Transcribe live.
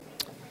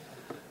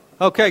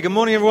Okay, good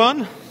morning,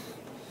 everyone.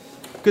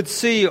 Good to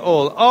see you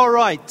all. All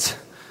right.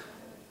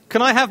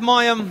 Can I have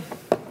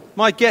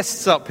my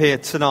guests up here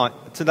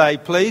today,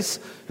 please,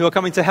 who are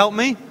coming to help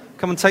me?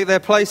 Come and take their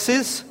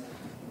places.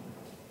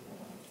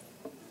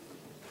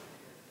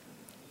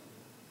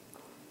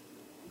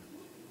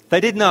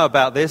 They did know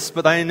about this,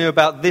 but they only knew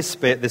about this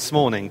bit this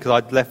morning because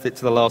I'd left it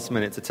to the last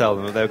minute to tell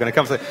them that they were going to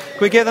come. So,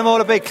 can we give them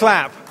all a big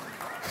clap?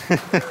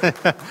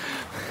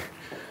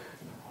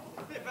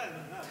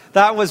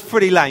 That was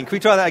pretty lame. Can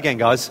we try that again,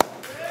 guys?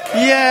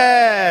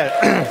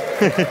 Yeah!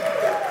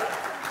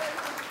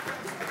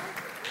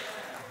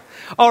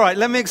 All right,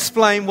 let me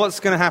explain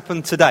what's going to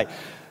happen today.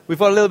 We've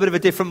got a little bit of a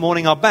different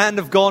morning. Our band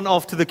have gone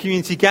off to the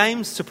community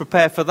games to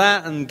prepare for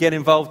that and get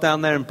involved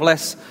down there and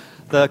bless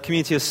the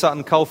community of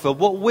Sutton Coldfield.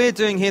 What we're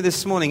doing here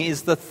this morning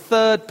is the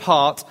third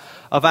part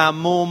of our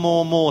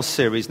More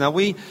series. Now,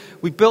 we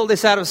built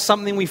this out of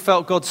something we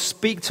felt God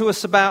speak to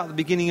us about at the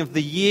beginning of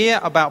the year,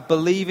 about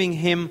believing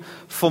Him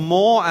for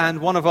more. And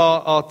one of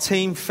our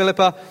team,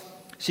 Philippa,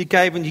 she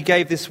gave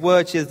this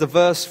word. She has the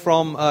verse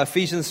from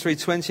Ephesians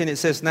 3:20, and it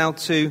says, Now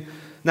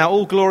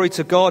all glory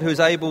to God, who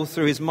is able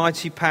through His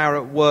mighty power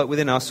at work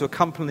within us to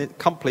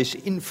accomplish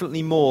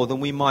infinitely more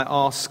than we might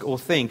ask or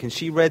think. And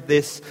she read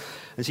this,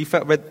 and she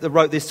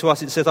wrote this to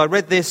us. It says, I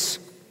read this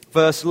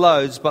verse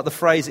loads, but the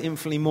phrase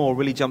infinitely more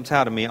really jumped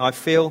out at me. I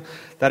feel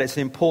that it's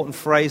an important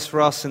phrase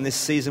for us in this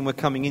season we're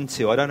coming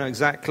into. I don't know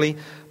exactly,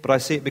 but I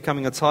see it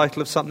becoming a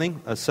title of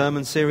something, a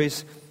sermon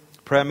series,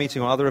 prayer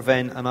meeting or other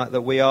event, and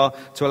that we are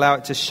to allow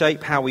it to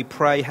shape how we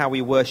pray, how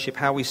we worship,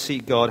 how we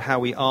seek God, how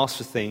we ask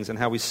for things, and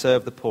how we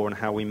serve the poor, and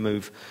how we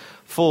move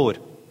forward.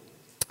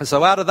 And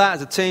so out of that,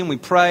 as a team, we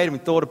prayed and we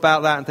thought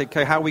about that and think,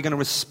 okay, how are we going to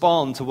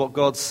respond to what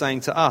God's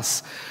saying to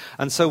us?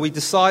 And so we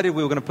decided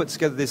we were going to put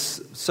together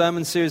this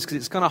sermon series because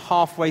it's kind of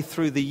halfway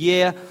through the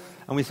year.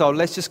 And we thought,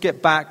 let's just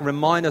get back,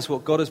 remind us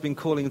what God has been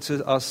calling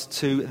us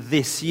to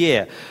this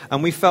year.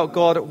 And we felt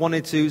God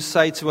wanted to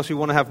say to us, we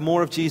want to have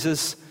more of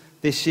Jesus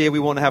this year. We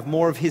want to have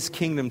more of His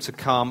kingdom to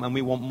come. And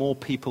we want more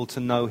people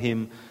to know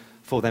Him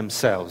for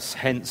themselves.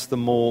 Hence the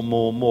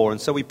more. And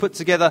so we put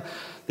together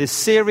this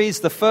series.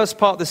 The first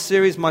part of the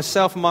series,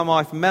 myself and my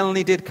wife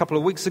Melanie did a couple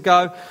of weeks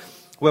ago,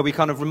 where we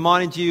kind of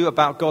reminded you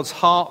about God's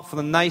heart for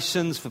the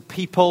nations, for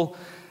people,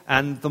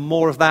 and the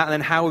more of that, and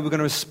then how we were going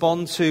to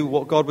respond to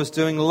what God was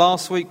doing.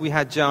 Last week we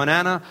had Joe and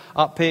Anna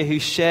up here who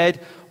shared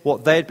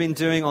what they'd been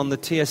doing on the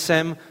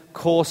TSM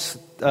course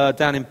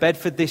down in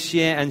Bedford this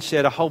year, and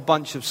shared a whole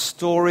bunch of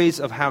stories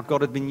of how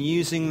God had been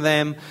using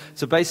them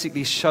to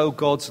basically show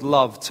God's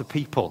love to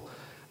people.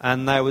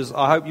 And I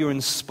hope you were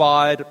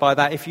inspired by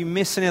that. If you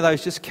miss any of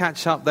those, just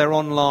catch up. They're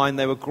online.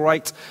 They were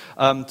great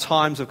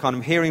times of kind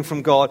of hearing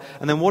from God.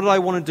 And then what I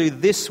want to do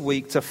this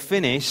week to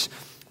finish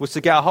was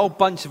to get a whole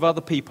bunch of other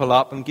people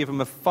up and give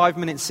them 5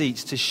 minutes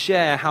each to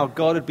share how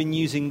God had been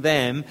using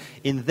them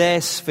in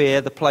their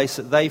sphere, the place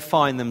that they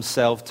find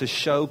themselves, to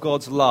show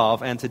God's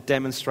love and to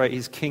demonstrate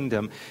His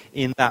kingdom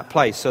in that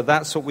place. So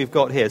that's what we've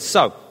got here.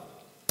 So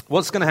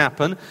what's going to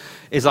happen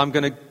is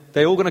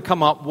they're all going to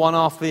come up one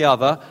after the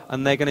other,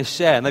 and they're going to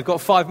share. And they've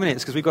got 5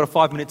 minutes, because we've got a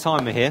 5-minute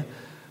timer here.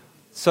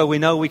 So we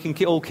know we can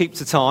all keep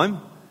to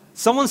time.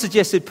 Someone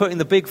suggested putting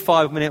the big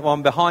 5-minute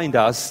one behind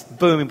us,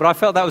 booming, but I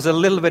felt that was a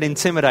little bit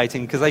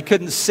intimidating, because they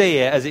couldn't see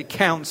it as it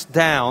counts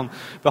down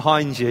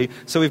behind you.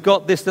 So we've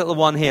got this little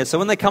one here. So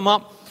when they come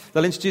up,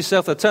 they'll introduce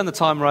themselves, they'll turn the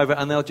timer over,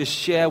 and they'll just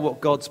share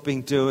what God's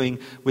been doing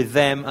with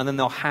them, and then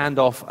they'll hand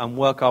off and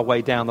work our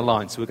way down the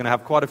line. So we're going to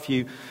have quite a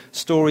few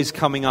stories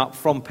coming up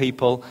from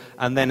people,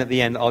 and then at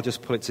the end I'll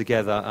just pull it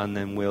together, and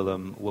then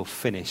we'll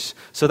finish.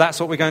 So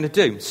that's what we're going to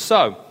do.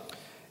 So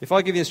if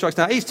I give you instructions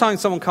now, each time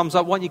someone comes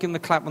up, why don't you give them a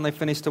clap when they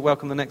finish to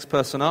welcome the next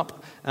person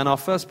up? And our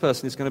first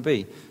person is going to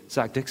be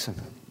Zach Dixon.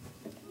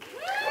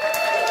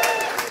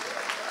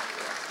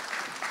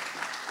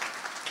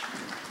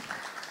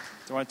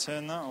 Do I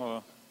turn that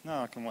or...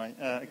 No, I can wait.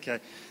 Okay,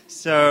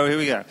 so here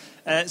we go.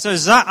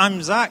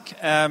 I'm Zach,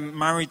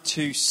 married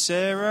to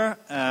Sarah,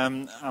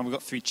 and we've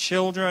got 3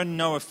 children,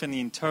 Noah,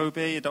 Finley and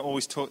Toby. I don't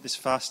always talk this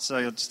fast, so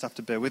you'll just have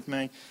to bear with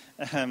me.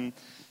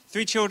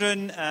 3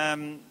 children,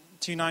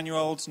 2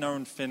 9-year-olds, Noah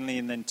and Finley,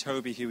 and then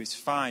Toby, who is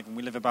 5. And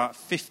we live about a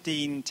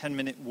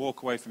 10-minute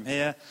walk away from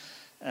here.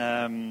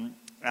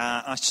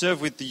 I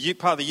serve with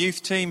part of the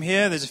youth team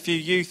here. There's a few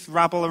youth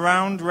rabble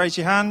around. Raise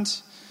your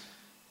hand.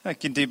 I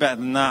can do better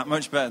than that,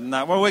 much better than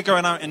that. Well, we're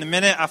going out in a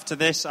minute after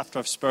this, after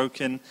I've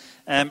spoken.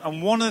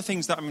 And one of the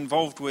things that I'm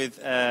involved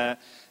with that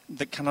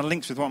kind of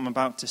links with what I'm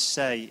about to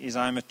say is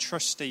I'm a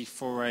trustee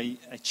for a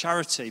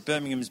charity,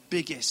 Birmingham's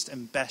biggest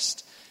and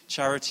best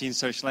charity and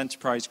social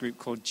enterprise group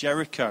called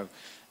Jericho.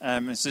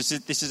 So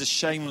this is a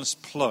shameless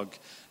plug.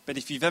 But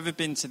if you've ever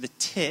been to the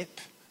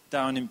Tip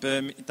down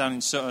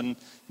in Sutton,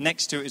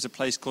 next to it is a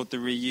place called the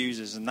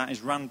Reusers, and that is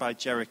run by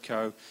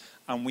Jericho.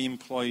 And we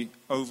employ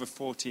over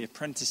 40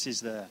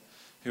 apprentices there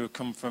who have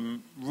come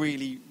from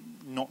really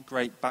not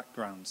great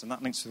backgrounds. And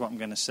that links with what I'm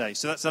going to say.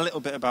 So that's a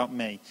little bit about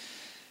me.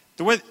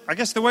 The way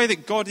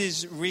that God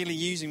is really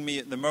using me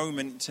at the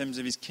moment in terms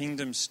of His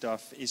kingdom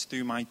stuff is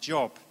through my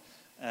job.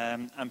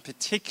 and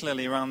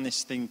particularly around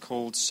this thing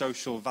called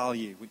social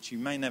value, which you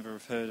may never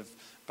have heard of,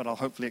 but I'll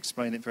hopefully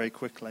explain it very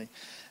quickly.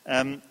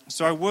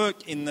 So I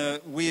work in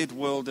the weird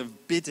world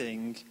of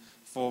bidding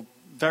for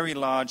very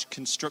large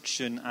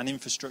construction and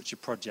infrastructure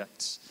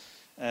projects,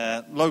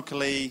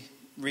 locally,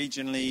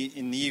 regionally,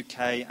 in the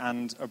UK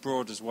and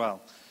abroad as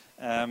well.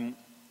 And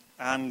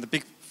the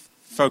big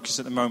focus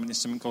at the moment is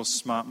something called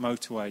smart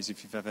motorways,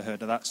 if you've ever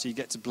heard of that. So you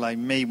get to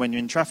blame me when you're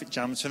in traffic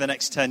jams for the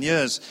next 10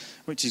 years,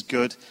 which is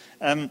good.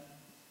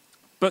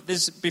 But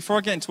before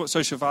I get into what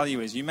social value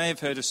is, you may have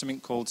heard of something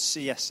called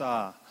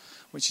CSR,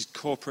 which is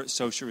corporate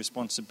social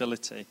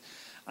responsibility.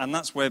 And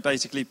that's where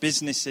basically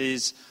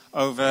businesses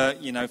over,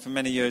 for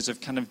many years have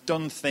kind of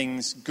done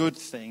things, good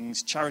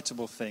things,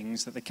 charitable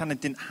things that they kind of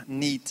didn't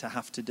need to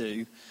have to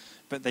do,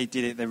 but they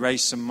did it. They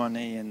raised some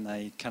money and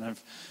they kind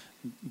of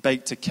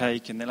baked a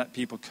cake and they let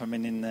people come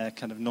in their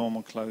kind of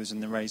normal clothes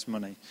and they raised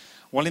money.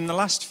 Well, in the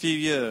last few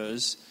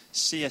years,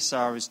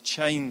 CSR has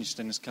changed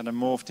and has kind of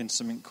morphed into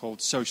something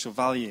called social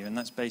value, and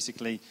that's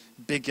basically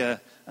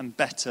bigger and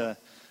better,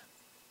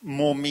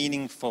 more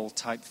meaningful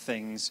type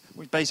things,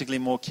 with basically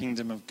more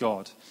kingdom of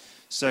God.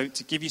 So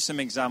to give you some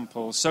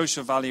examples,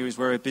 social value is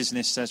where a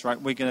business says,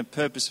 right, we're going to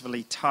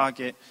purposefully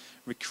target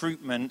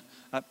recruitment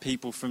at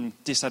people from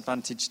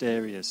disadvantaged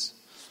areas,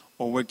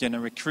 or we're going to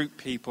recruit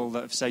people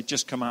that have, say,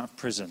 just come out of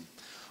prison,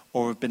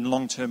 or have been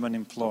long-term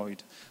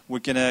unemployed. We're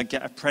going to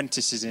get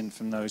apprentices in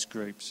from those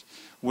groups.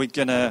 We're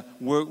going to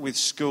work with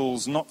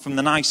schools, not from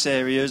the nice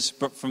areas,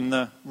 but from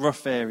the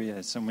rough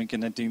areas. And we're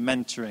going to do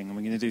mentoring, and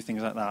we're going to do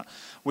things like that.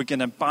 We're going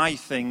to buy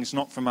things,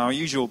 not from our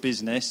usual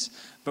business,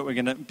 but we're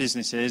going to,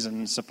 businesses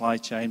and supply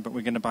chain, but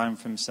we're going to buy them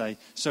from, say,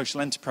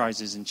 social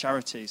enterprises and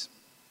charities.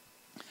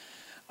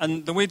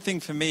 And the weird thing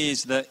for me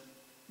is that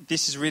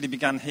this has really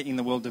begun hitting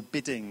the world of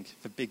bidding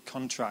for big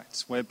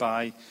contracts,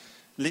 whereby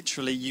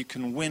literally you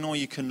can win or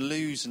you can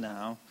lose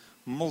now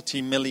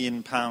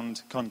multi-million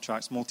pound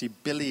contracts,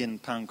 multi-billion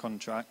pound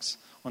contracts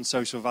on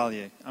social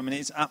value. I mean,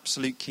 it's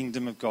absolute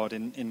kingdom of God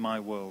in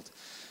my world.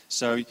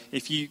 So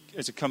if you,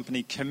 as a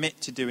company, commit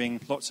to doing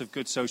lots of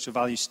good social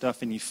value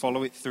stuff and you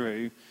follow it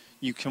through,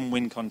 you can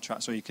win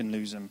contracts or you can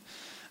lose them.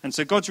 And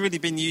so God's really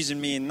been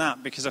using me in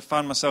that, because I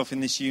found myself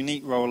in this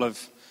unique role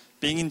of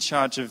being in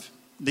charge of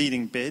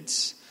leading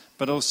bids,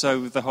 but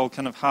also the whole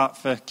kind of heart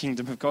for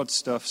kingdom of God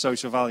stuff,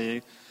 social value.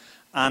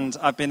 And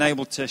I've been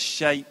able to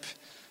shape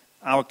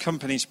our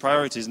company's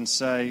priorities and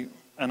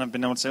I've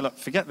been able to say, look,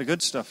 forget the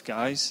good stuff,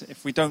 guys.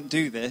 If we don't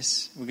do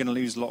this, we're going to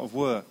lose a lot of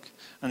work.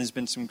 And there's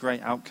been some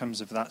great outcomes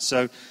of that.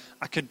 So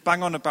I could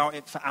bang on about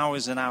it for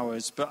hours and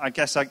hours, but I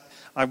guess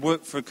I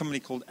work for a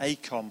company called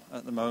ACOM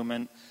at the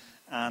moment.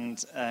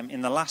 And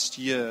in the last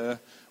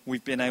year,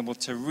 we've been able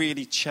to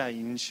really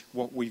change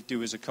what we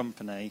do as a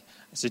company.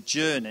 It's a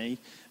journey,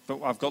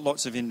 but I've got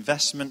lots of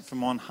investment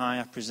from on high.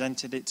 I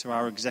presented it to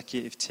our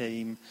executive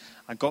team.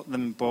 I got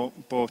them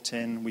bought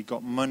in. We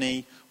got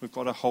money. We've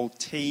got a whole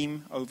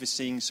team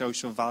overseeing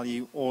social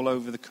value all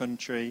over the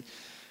country.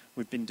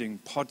 We've been doing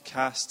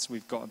podcasts.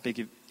 We've got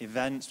big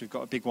events. We've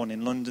got a big one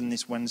in London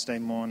this Wednesday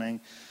morning.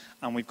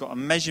 And we've got a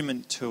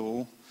measurement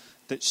tool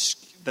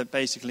that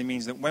basically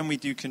means that when we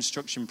do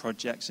construction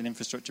projects and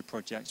infrastructure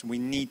projects, we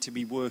need to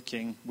be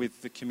working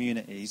with the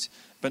communities,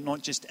 but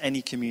not just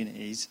any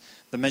communities.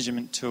 The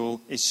measurement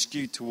tool is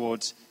skewed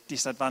towards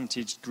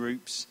disadvantaged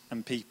groups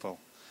and people.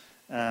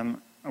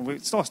 And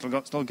it's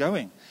still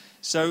going.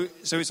 So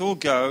it's all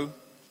go,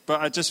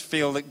 but I just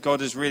feel that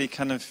God is really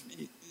kind of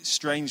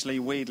strangely,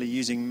 weirdly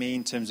using me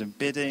in terms of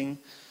bidding,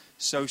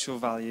 social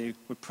value.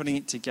 We're putting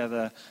it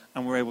together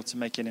and we're able to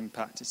make an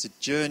impact. It's a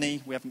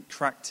journey. We haven't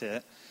cracked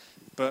it,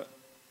 but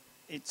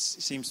it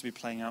seems to be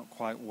playing out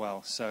quite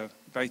well. So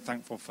very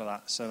thankful for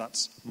that. So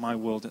that's my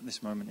world at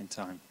this moment in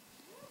time.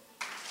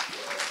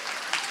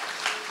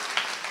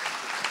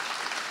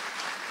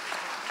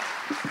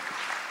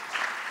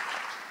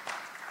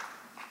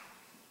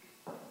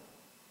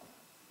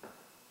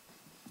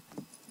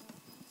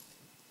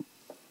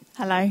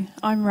 Hello,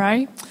 I'm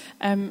Ro.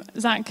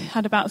 Zach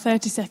had about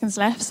 30 seconds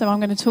left, so I'm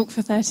going to talk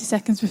for 30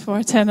 seconds before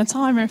I turn the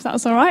timer, if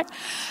that's all right.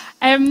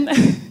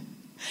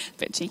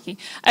 Bit cheeky.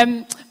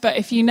 But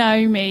if you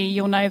know me,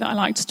 you'll know that I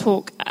like to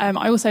talk.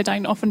 I also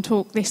don't often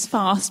talk this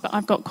fast, but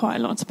I've got quite a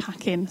lot to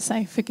pack in,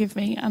 so forgive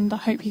me, and I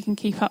hope you can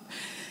keep up.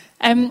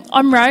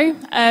 I'm Ro.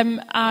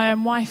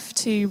 I'm wife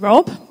to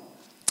Rob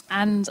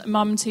and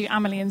mum to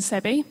Amelie and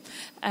Sebi.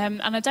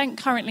 And I don't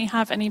currently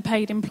have any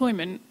paid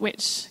employment,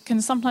 which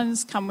can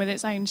sometimes come with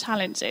its own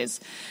challenges.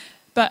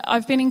 But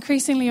I've been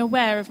increasingly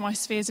aware of my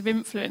spheres of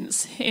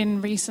influence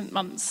in recent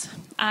months.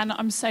 And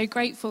I'm so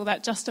grateful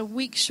that just a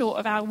week short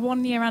of our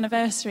 1-year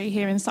anniversary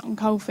here in Sutton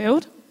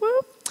Coldfield,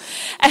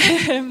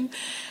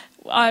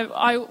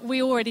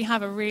 we already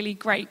have a really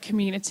great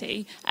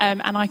community.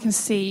 And I can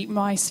see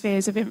my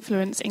spheres of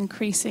influence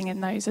increasing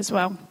in those as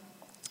well. I'm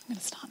going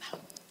to start now.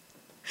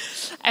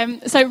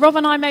 So Rob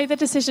and I made the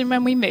decision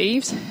when we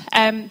moved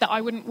that I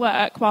wouldn't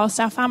work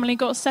whilst our family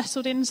got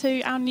settled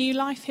into our new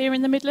life here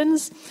in the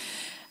Midlands.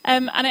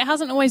 And it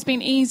hasn't always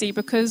been easy,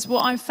 because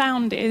what I've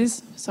found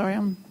is... Sorry,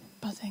 I'm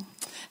buzzing.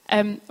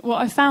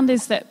 what I found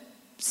is that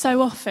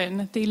so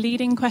often the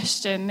leading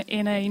question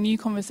in a new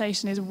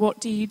conversation is, what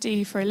do you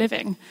do for a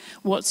living?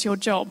 What's your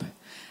job?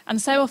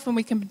 And so often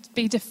we can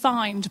be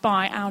defined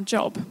by our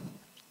job.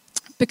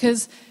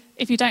 Because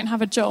if you don't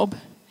have a job,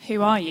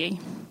 who are you?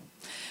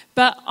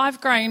 But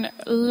I've grown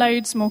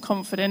loads more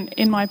confident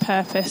in my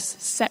purpose,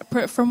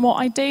 separate from what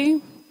I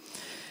do.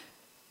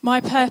 My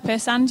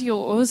purpose and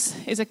yours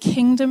is a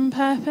kingdom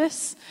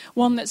purpose,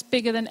 one that's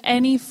bigger than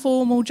any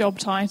formal job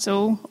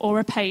title or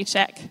a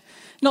paycheck.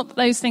 Not that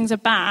those things are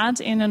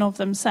bad in and of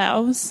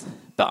themselves,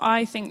 but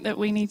I think that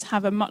we need to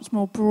have a much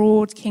more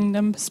broad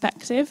kingdom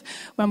perspective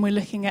when we're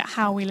looking at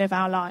how we live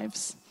our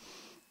lives.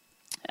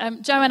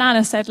 Joe and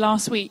Anna said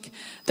last week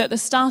that the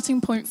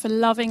starting point for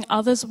loving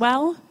others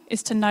well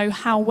is to know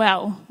how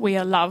well we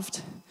are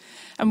loved.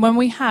 And when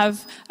we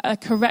have a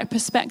correct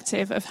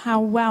perspective of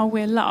how well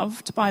we're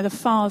loved by the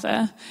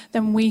Father,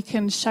 then we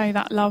can show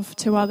that love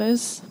to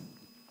others.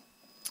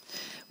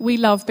 We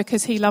love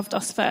because he loved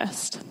us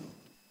first.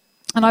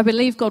 And I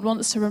believe God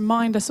wants to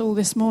remind us all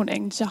this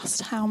morning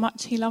just how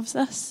much he loves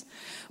us.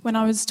 When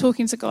I was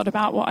talking to God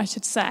about what I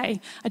should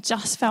say, I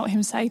just felt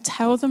him say,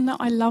 tell them that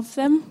I love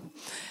them.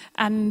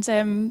 And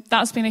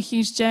that's been a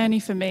huge journey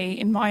for me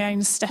in my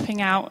own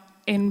stepping out,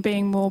 in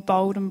being more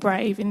bold and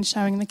brave in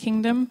showing the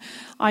kingdom.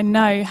 I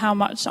know how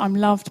much I'm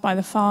loved by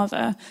the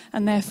Father,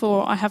 and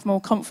therefore I have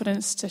more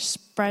confidence to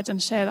spread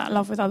and share that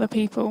love with other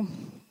people.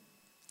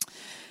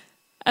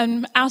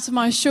 And out of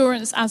my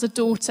assurance as a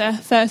daughter,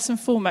 first and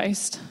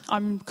foremost,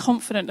 I'm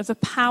confident of the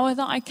power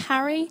that I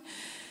carry.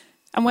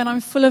 And when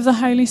I'm full of the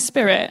Holy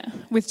Spirit,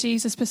 with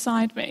Jesus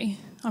beside me,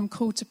 I'm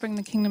called to bring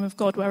the kingdom of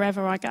God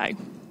wherever I go.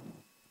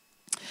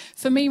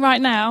 For me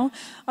right now,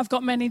 I've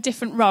got many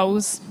different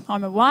roles.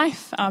 I'm a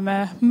wife, I'm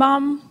a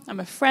mum, I'm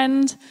a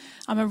friend,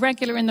 I'm a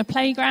regular in the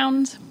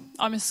playground,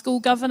 I'm a school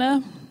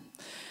governor,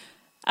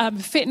 I'm a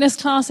fitness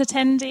class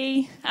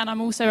attendee, and I'm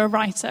also a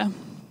writer.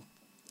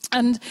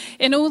 And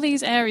in all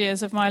these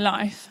areas of my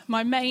life,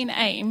 my main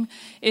aim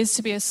is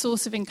to be a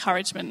source of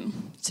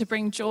encouragement, to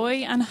bring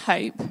joy and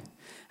hope,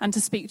 and to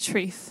speak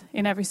truth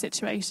in every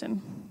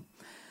situation.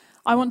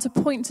 I want to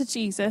point to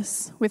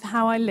Jesus with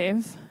how I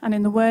live and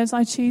in the words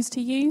I choose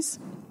to use.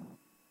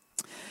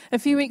 A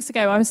few weeks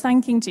ago, I was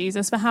thanking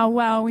Jesus for how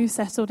well we've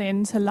settled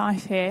into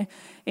life here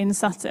in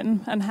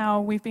Sutton and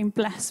how we've been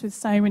blessed with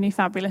so many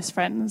fabulous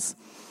friends.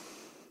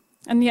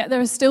 And yet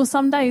there are still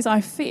some days I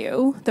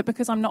feel that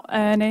because I'm not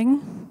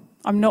earning,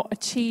 I'm not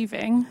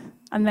achieving,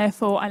 and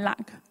therefore I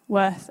lack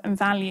worth and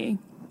value.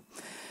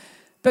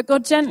 But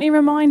God gently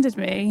reminded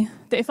me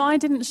that if I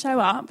didn't show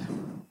up,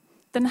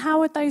 then how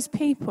would those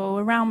people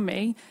around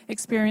me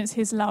experience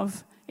his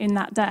love in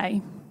that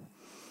day?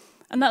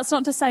 And that's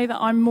not to say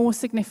that I'm more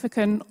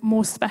significant,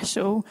 more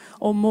special,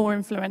 or more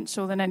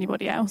influential than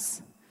anybody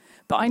else.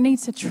 But I need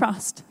to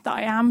trust that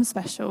I am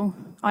special,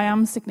 I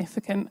am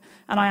significant,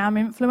 and I am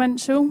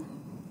influential.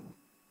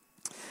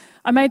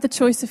 I made the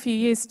choice a few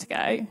years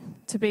ago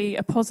to be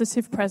a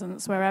positive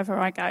presence wherever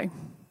I go.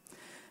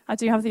 I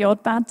do have the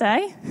odd bad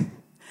day,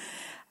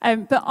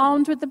 but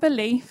armed with the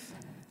belief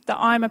that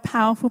I'm a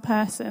powerful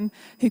person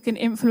who can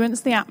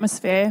influence the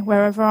atmosphere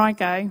wherever I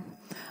go,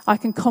 I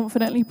can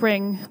confidently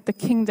bring the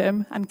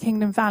kingdom and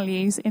kingdom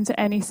values into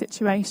any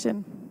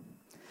situation.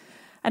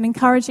 An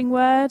encouraging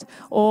word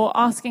or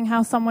asking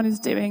how someone is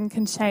doing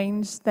can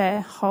change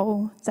their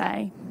whole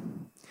day.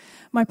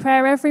 My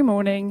prayer every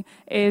morning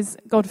is,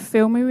 God,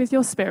 fill me with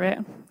your Spirit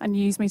and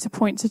use me to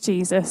point to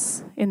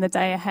Jesus in the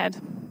day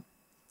ahead.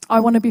 I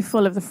want to be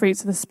full of the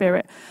fruits of the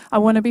Spirit. I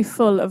want to be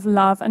full of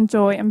love and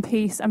joy and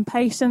peace and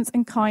patience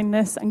and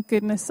kindness and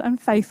goodness and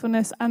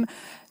faithfulness and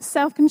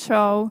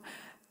self-control.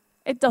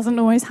 It doesn't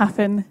always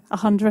happen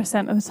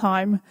 100% of the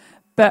time,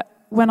 but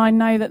when I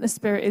know that the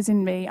Spirit is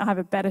in me, I have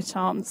a better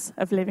chance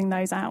of living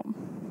those out.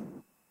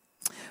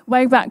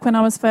 Way back when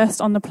I was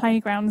first on the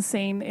playground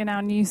scene in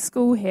our new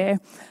school here,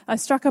 I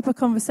struck up a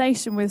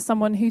conversation with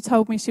someone who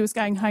told me she was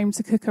going home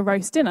to cook a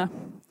roast dinner.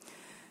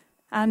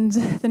 And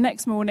the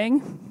next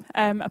morning,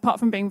 apart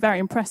from being very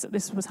impressed that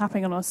this was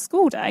happening on a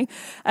school day,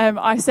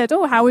 I said,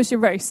 "Oh, how was your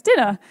roast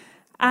dinner?"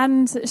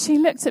 And she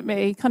looked at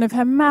me, kind of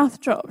her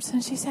mouth dropped,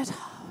 and she said,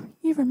 "Oh,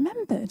 you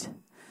remembered."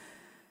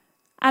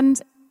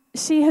 And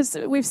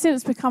we've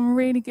since become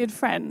really good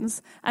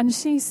friends, and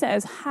she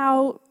says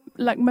how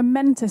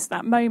momentous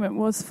that moment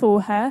was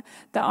for her,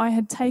 that I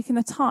had taken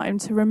the time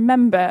to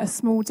remember a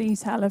small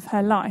detail of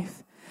her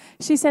life.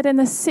 She said in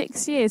the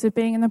 6 years of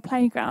being in the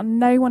playground,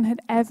 no one had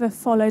ever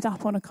followed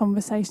up on a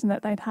conversation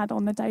that they'd had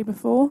on the day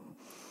before.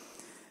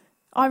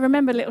 I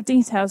remember little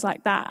details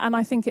like that, and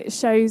I think it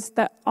shows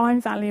that I'm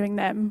valuing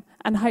them,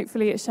 and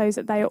hopefully it shows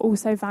that they are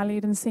also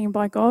valued and seen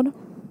by God.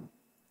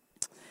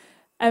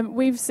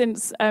 We've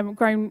since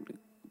grown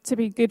to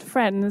be good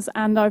friends,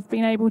 and I've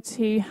been able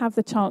to have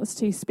the chance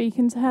to speak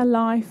into her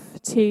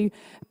life, to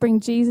bring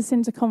Jesus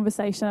into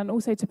conversation, and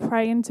also to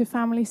pray into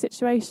family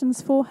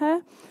situations for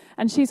her.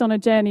 And she's on a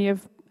journey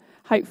of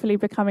hopefully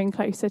becoming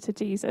closer to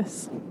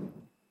Jesus.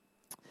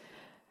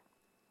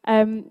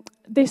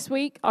 This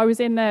week I was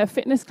in a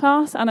fitness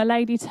class, and a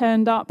lady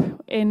turned up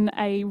in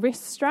a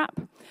wrist strap.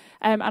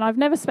 And I've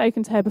never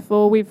spoken to her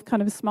before. We've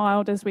kind of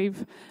smiled as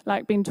we've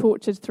been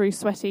tortured through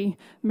sweaty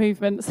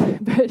movements.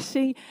 But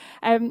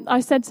I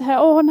said to her,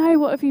 "Oh no,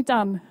 what have you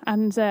done?"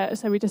 And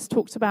so we just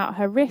talked about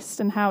her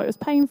wrist and how it was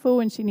painful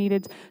and she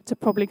needed to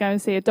probably go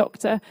and see a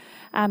doctor.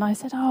 And I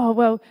said, "Oh,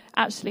 well,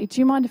 actually, do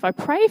you mind if I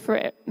pray for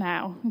it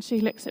now?" And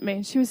she looked at me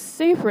and she was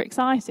super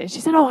excited. She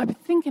said, "Oh, I've been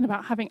thinking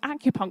about having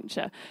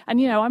acupuncture.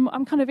 And,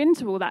 I'm kind of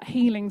into all that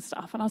healing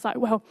stuff." And I was like,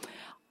 "Well,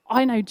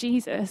 I know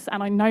Jesus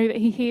and I know that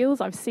he heals.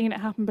 I've seen it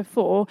happen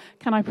before.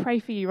 Can I pray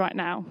for you right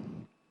now?"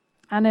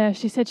 And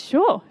she said,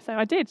 "Sure." So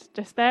I did,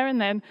 just there and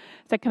then.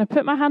 I said, "Can I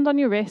put my hand on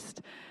your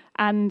wrist?"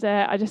 And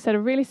I just said a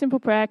really simple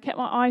prayer, kept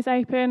my eyes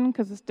open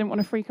because I didn't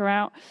want to freak her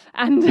out.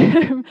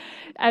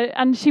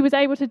 And she was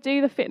able to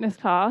do the fitness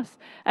class.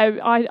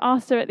 I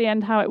asked her at the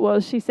end how it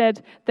was. She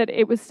said that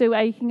it was still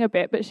aching a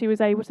bit, but she was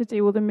able to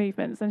do all the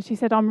movements. And she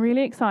said, "I'm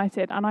really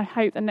excited, and I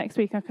hope that next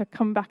week I could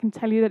come back and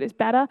tell you that it's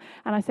better."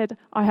 And I said,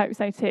 "I hope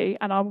so too,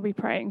 and I will be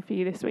praying for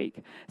you this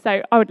week."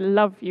 So I would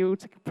love you all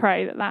to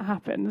pray that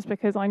happens,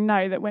 because I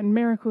know that when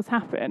miracles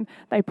happen,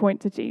 they point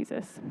to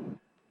Jesus.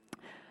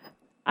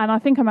 And I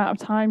think I'm out of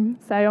time,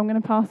 so I'm going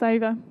to pass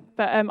over.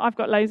 But I've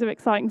got loads of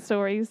exciting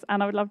stories,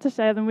 and I would love to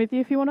share them with you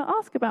if you want to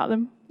ask about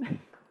them.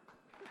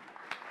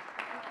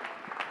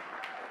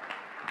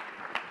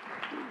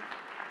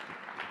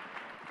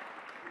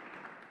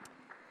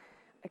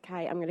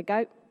 Okay, I'm going to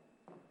go.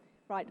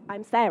 Right,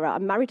 I'm Sarah.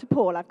 I'm married to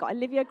Paul. I've got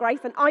Olivia, Grace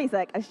and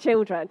Isaac as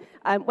children.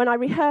 When I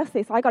rehearsed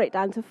this, I got it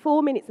down to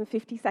 4 minutes and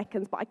 50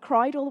 seconds, but I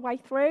cried all the way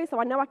through, so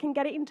I know I can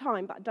get it in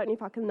time, but I don't know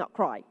if I can not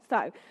cry.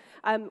 So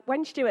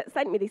when Stuart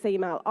sent me this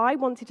email, I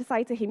wanted to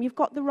say to him, "You've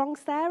got the wrong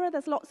Sarah.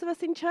 There's lots of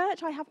us in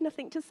church. I have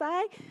nothing to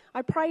say."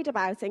 I prayed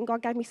about it, and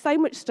God gave me so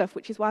much stuff,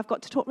 which is why I've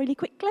got to talk really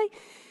quickly.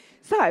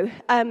 So,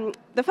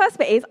 the first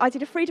bit is I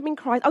did a Freedom in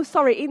Christ. Oh,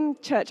 sorry, in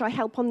church I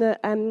help on the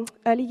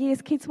early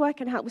years kids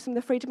work and help with some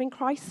of the Freedom in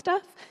Christ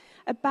stuff.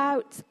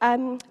 About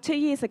 2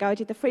 years ago, I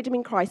did the Freedom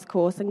in Christ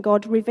course, and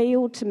God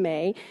revealed to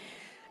me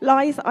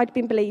lies that I'd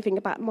been believing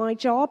about my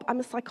job. I'm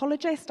a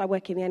psychologist, I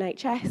work in the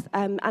NHS,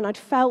 and I'd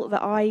felt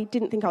that I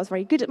didn't think I was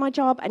very good at my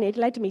job, and it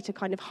led me to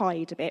kind of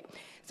hide a bit.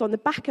 So on the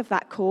back of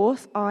that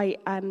course, a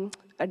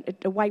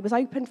way was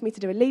open for me to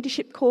do a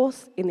leadership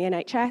course in the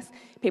NHS.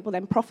 People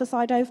then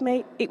prophesied over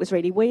me. It was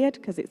really weird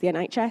because it's the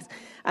NHS,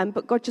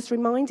 but God just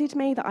reminded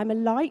me that I'm a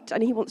light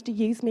and he wants to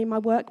use me in my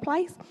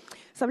workplace.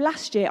 So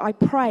last year I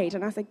prayed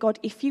and I said, "God,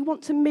 if you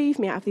want to move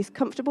me out of this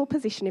comfortable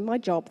position in my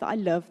job that I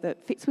love,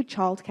 that fits with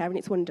childcare and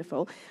it's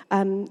wonderful,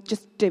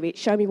 just do it.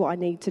 Show me what I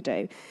need to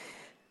do."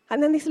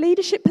 And then this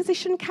leadership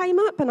position came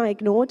up and I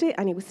ignored it,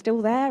 and it was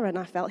still there, and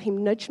I felt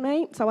him nudge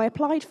me. So I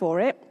applied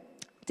for it.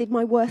 Did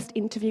my worst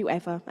interview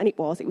ever, and it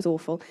was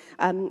awful.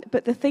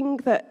 But the thing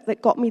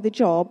that got me the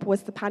job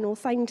was the panel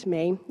saying to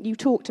me, "You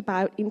talked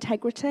about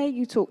integrity,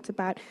 you talked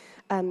about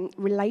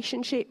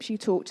relationships, you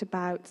talked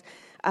about,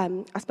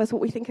 I suppose,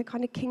 what we think are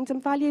kind of kingdom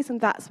values, and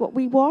that's what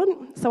we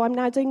want." So I'm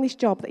now doing this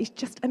job that is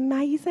just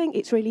amazing.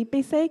 It's really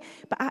busy,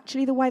 but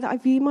actually the way that I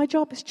view my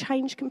job has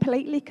changed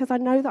completely, because I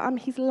know that I'm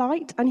his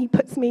light, and he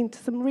puts me into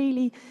some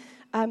really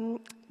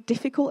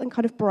difficult and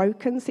kind of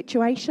broken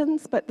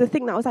situations. But the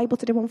thing that I was able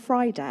to do on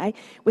Friday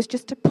was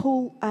just to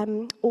pull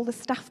all the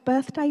staff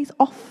birthdays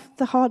off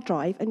the hard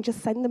drive and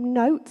just send them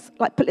notes,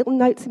 like put little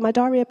notes in my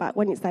diary about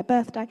when it's their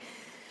birthday.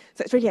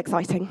 So it's really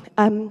exciting.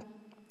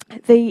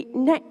 The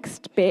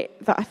next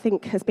bit that I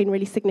think has been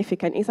really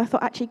significant is I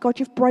thought, actually, God,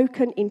 you've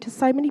broken into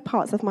so many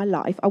parts of my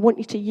life. I want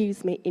you to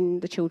use me in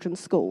the children's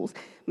schools,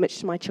 much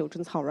to my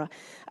children's horror.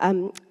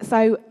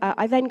 So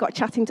I then got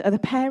chatting to other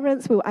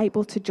parents. We were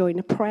able to join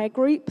a prayer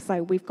group.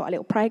 So we've got a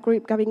little prayer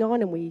group going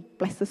on, and we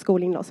bless the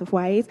school in lots of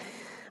ways.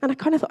 And I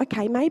kind of thought,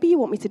 okay, maybe you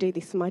want me to do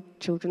this for my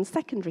children's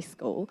secondary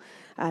school.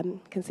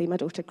 Can see my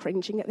daughter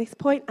cringing at this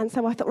point. And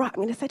so I thought, right,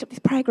 I'm going to set up this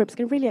prayer group. It's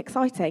going to be really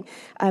exciting.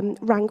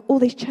 Rang all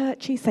these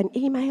churches, sent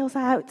emails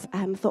out.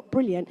 Thought,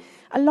 brilliant.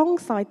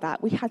 Alongside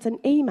that, we had an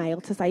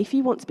email to say, if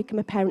you want to become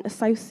a parent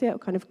associate or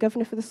kind of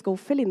governor for the school,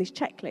 fill in this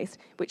checklist,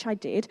 which I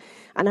did.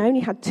 And I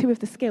only had 2 of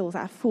the skills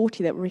out of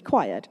 40 that were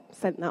required.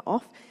 Sent that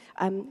off.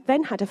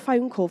 Then had a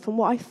phone call from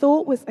what I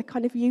thought was a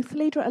kind of youth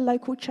leader at a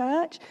local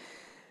church.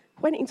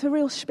 Went into a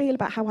real spiel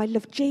about how I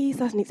love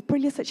Jesus and it's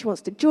brilliant that she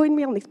wants to join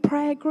me on this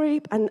prayer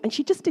group. And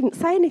she just didn't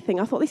say anything.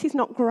 I thought, this is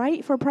not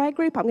great for a prayer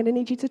group. I'm going to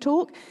need you to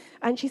talk.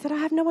 And she said, I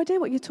have no idea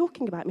what you're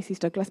talking about, Mrs.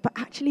 Douglas, but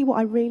actually what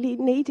I really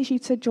need is you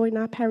to join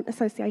our Parent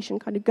Association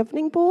kind of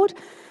governing board.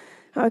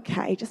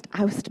 Okay, just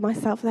oust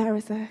myself there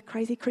as a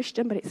crazy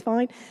Christian, but it's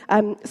fine.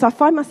 So I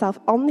find myself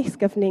on this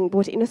governing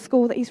board in a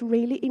school that is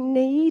really in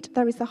need.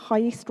 There is the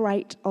highest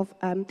rate of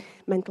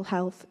mental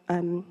health,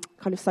 kind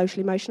of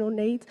social emotional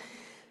needs.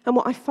 And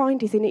what I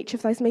find is in each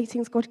of those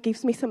meetings, God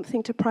gives me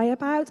something to pray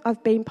about.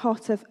 I've been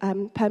part of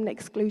permanent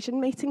exclusion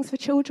meetings for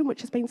children,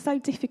 which has been so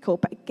difficult.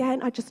 But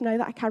again, I just know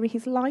that I carry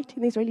his light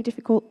in these really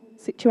difficult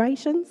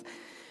situations.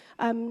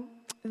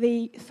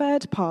 The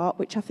third part,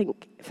 which I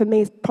think for me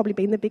has probably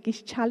been the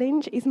biggest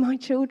challenge, is my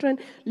children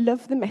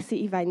love the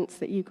messy events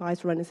that you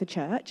guys run as a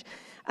church.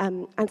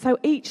 And so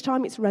each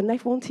time it's run,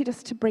 they've wanted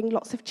us to bring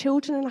lots of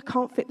children, and I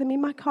can't fit them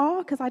in my car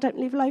because I don't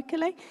live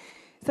locally.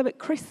 So at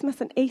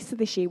Christmas and Easter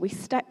this year, we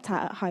stepped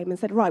out at home and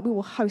said, right, we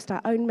will host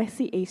our own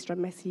messy Easter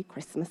and messy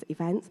Christmas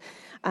events.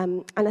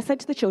 And I said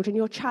to the children,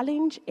 your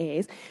challenge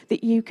is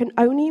that you can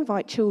only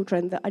invite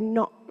children that are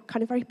not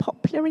kind of very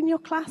popular in your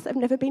class, have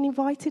never been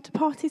invited to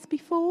parties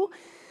before.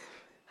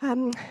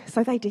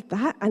 So they did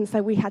that, and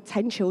so we had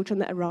 10 children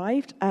that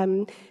arrived.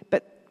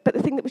 But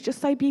the thing that was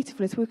just so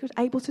beautiful is we were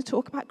able to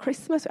talk about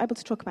Christmas, we were able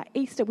to talk about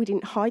Easter. We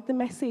didn't hide the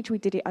message. We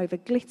did it over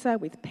glitter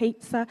with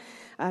pizza.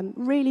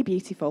 Really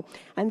beautiful.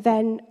 And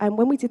then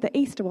when we did the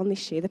Easter one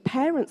this year, the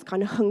parents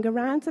kind of hung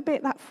around a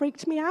bit. That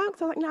freaked me out.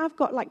 So I was like, now I've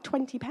got like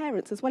 20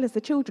 parents as well as the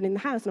children in the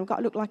house, and I've got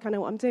to look like I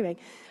know what I'm doing.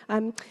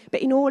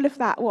 But in all of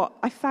that, what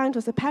I found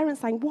was the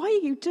parents saying, why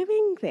are you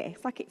doing this?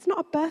 Like, it's not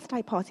a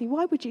birthday party.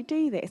 Why would you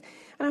do this?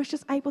 And I was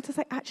just able to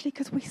say, actually,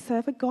 because we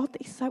serve a God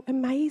that is so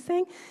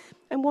amazing.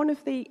 And one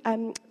of the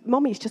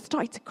mummies just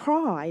started to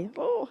cry.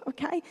 Oh,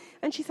 okay.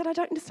 And she said, I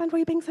don't understand why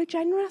you're being so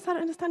generous. I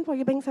don't understand why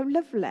you're being so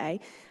lovely.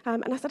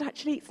 And I said,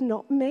 actually, it's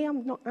not me.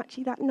 I'm not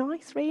actually that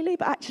nice, really.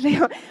 But actually,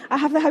 I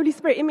have the Holy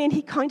Spirit in me, and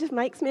he kind of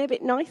makes me a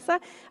bit nicer.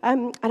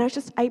 And I was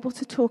just able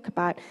to talk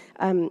about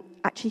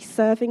actually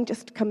serving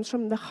just comes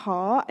from the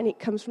heart, and it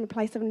comes from a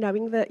place of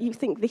knowing that you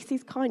think this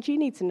is kind. You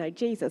need to know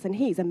Jesus, and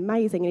he's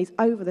amazing, and he's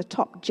over the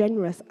top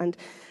generous, and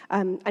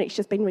it's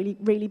just been really,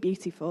 really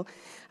beautiful.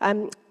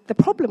 The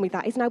problem with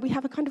that is now we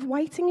have a kind of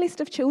waiting list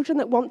of children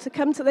that want to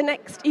come to the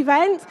next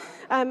event,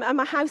 and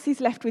my house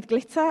is left with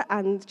glitter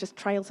and just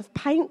trails of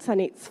paint, and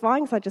it's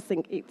fine, so I just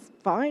think it's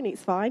fine.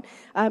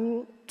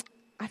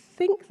 I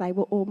think they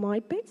were all my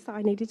bits that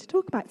I needed to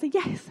talk about, so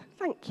yes,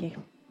 thank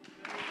you.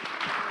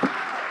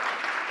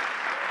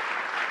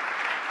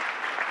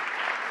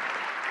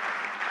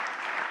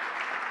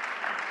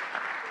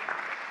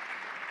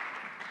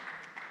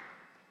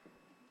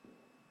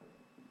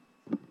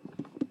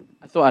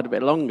 I thought I had a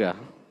bit longer.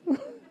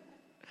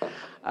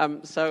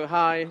 So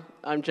hi,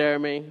 I'm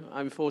Jeremy,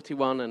 I'm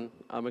 41 and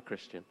I'm a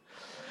Christian.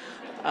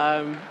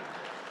 Thank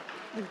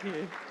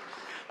you.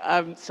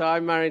 So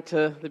I'm married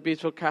to the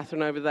beautiful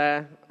Catherine over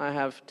there. I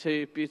have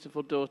two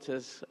beautiful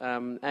daughters,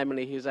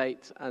 Emily who's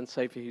 8 and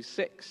Sophie who's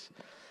 6.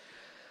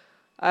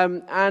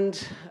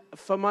 And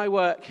for my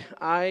work,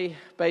 I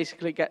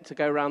basically get to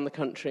go around the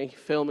country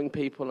filming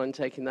people and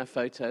taking their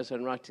photos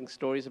and writing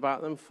stories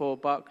about them for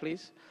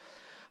Barclays.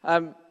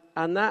 And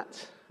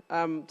that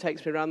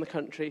takes me around the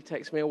country,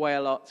 takes me away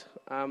a lot,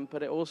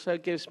 but it also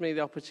gives me the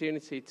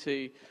opportunity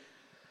to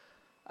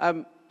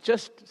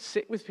just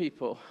sit with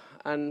people,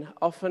 and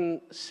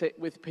often sit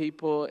with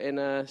people in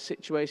a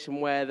situation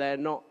where they're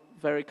not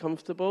very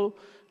comfortable.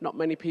 Not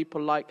many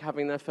people like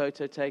having their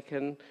photo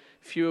taken,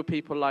 fewer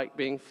people like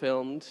being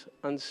filmed,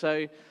 and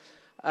so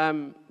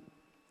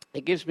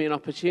it gives me an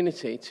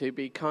opportunity to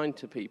be kind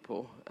to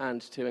people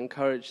and to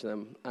encourage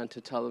them and to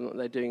tell them that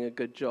they're doing a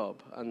good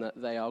job and that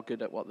they are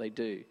good at what they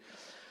do.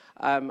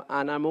 And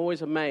I'm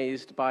always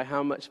amazed by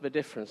how much of a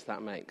difference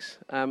that makes.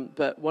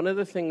 But one of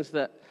the things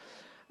that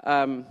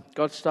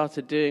God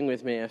started doing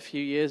with me a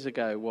few years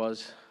ago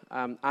was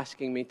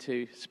asking me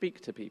to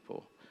speak to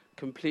people,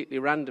 completely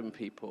random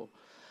people,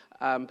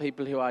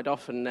 people who I'd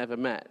often never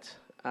met.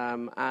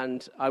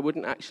 And I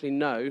wouldn't actually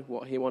know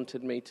what he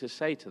wanted me to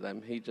say to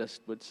them. He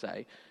just would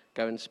say,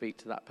 go and speak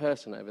to that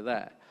person over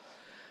there.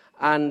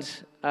 And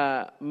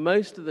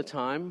most of the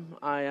time,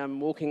 I am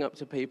walking up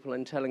to people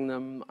and telling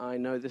them, I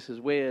know this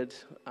is weird,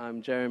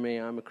 I'm Jeremy,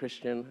 I'm a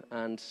Christian,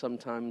 and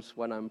sometimes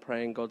when I'm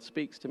praying, God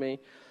speaks to me.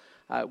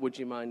 Would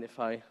you mind if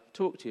I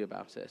talk to you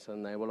about it?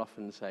 And they will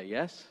often say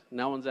yes.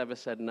 No one's ever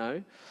said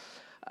no.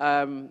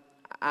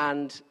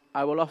 And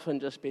I will often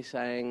just be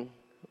saying,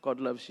 God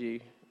loves you,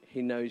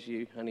 he knows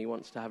you, and he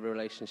wants to have a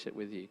relationship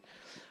with you.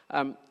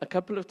 A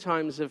couple of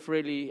times have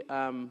really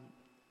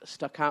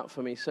stuck out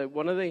for me. So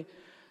one of the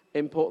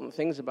important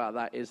things about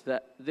that is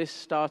that this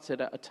started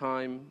at a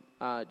time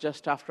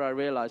just after I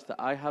realized that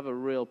I have a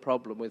real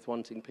problem with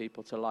wanting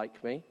people to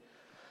like me.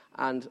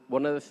 And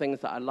one of the things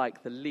that I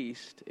like the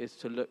least is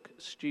to look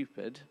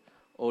stupid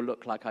or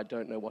look like I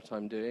don't know what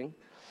I'm doing.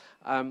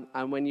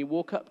 And when you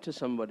walk up to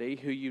somebody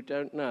who you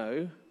don't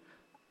know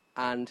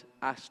and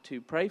ask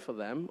to pray for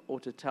them or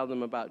to tell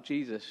them about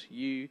Jesus,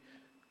 you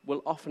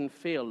will often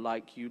feel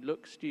like you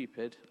look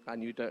stupid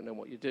and you don't know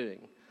what you're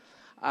doing.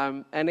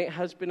 And it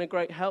has been a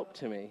great help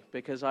to me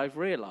because I've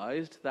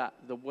realized that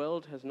the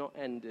world has not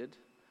ended.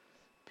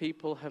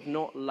 People have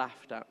not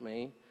laughed at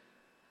me.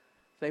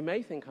 They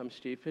may think I'm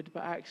stupid,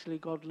 but actually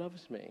God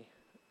loves me.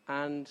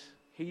 And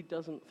he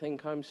doesn't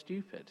think I'm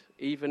stupid,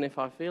 even if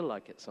I feel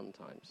like it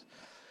sometimes.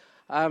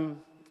 And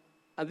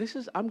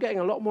I'm getting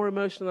a lot more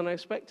emotional than I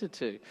expected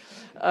to.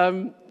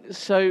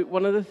 So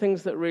one of the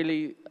things that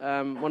really,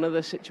 one of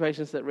the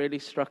situations that really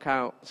stuck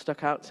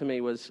out to me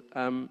was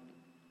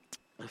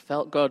I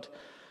felt God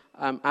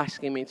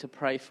asking me to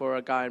pray for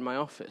a guy in my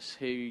office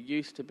who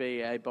used to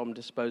be a bomb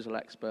disposal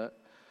expert,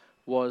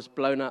 was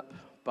blown up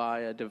by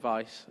a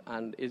device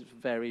and is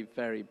very,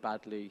 very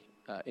badly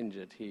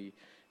injured. He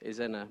is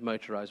in a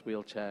motorized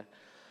wheelchair.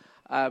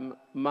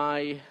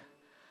 My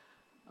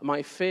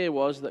fear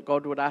was that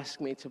God would ask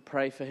me to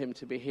pray for him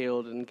to be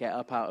healed and get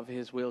up out of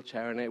his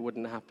wheelchair, and it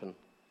wouldn't happen.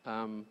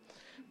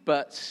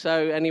 But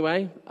so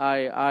anyway,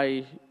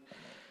 I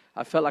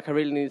felt like I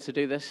really needed to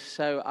do this,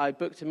 so I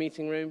booked a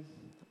meeting room.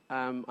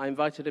 I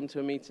invited him to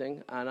a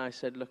meeting, and I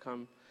said, look,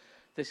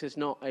 this is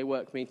not a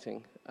work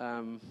meeting.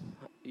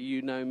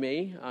 You know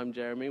me, I'm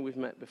Jeremy, we've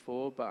met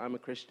before, but I'm a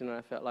Christian, and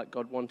I felt like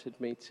God wanted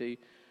me to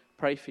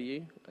pray for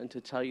you and to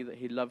tell you that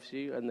he loves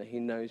you and that he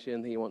knows you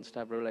and that he wants to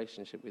have a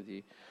relationship with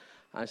you.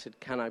 I said,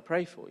 can I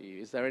pray for you?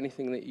 Is there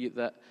anything that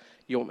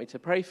you want me to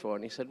pray for?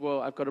 And he said,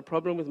 well, I've got a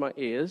problem with my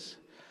ears,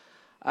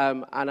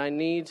 and I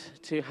need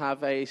to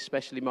have a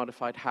specially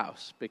modified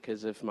house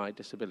because of my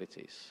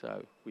disabilities.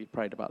 So we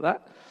prayed about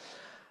that.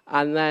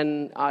 And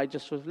then I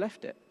just sort of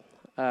left it.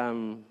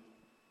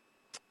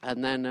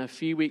 And then a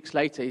few weeks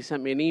later, he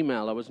sent me an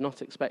email. I was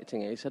not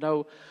expecting it. He said,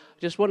 I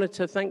just wanted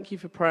to thank you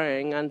for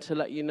praying and to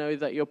let you know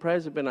that your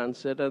prayers have been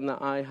answered and that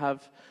I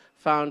have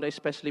found a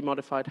specially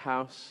modified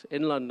house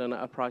in London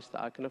at a price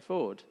that I can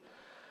afford.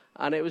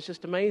 And it was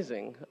just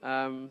amazing.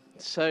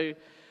 So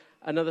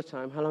another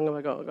time, how long have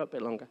I got? I've got a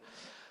bit longer.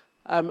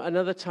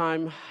 Another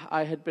time,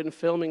 I had been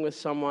filming with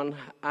someone,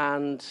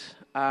 and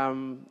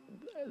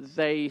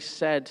they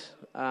said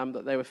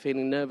that they were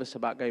feeling nervous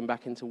about going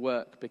back into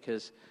work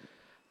because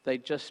they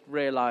just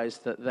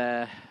realized that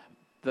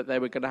they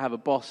were going to have a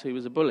boss who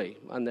was a bully,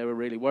 and they were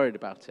really worried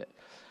about it.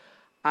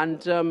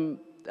 And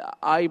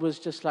I was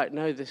just like,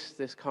 no,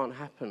 this can't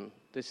happen.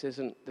 This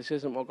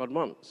isn't what God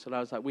wants. And I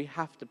was like, we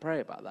have to pray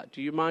about that.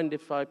 Do you mind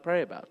if I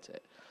pray about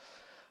it?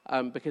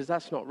 Because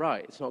that's not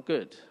right. It's not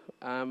good.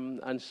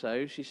 And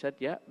so she said,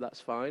 yeah, that's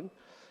fine.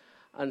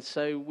 And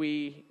so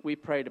we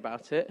prayed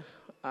about it,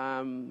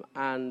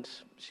 and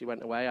she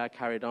went away. I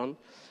carried on.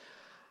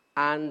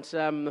 And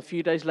a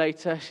few days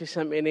later, she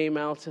sent me an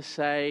email to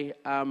say,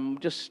 I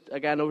just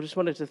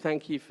wanted to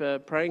thank you for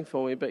praying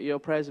for me, but your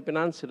prayers have been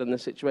answered and the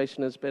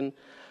situation has been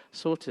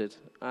sorted.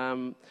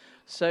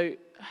 So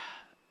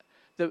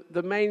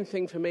the main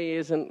thing for me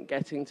isn't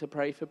getting to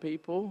pray for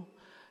people.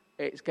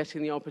 It's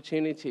getting the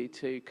opportunity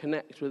to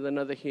connect with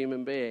another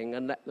human being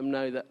and let them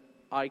know that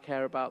I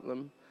care about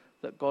them,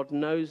 that God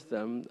knows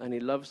them and he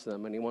loves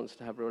them and he wants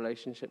to have a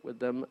relationship with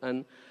them.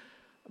 And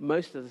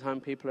most of the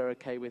time, people are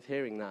okay with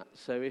hearing that.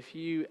 So if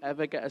you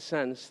ever get a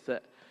sense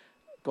that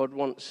God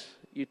wants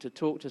you to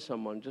talk to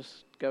someone,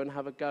 just go and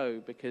have a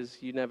go,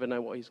 because you never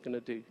know what he's going to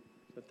do.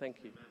 So thank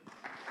you.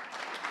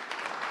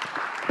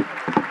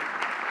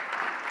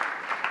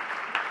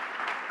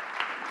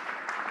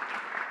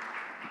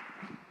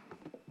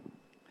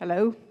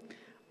 Hello.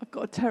 I've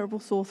got a terrible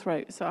sore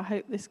throat, so I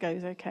hope this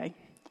goes okay.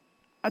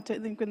 I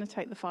don't think I'm going to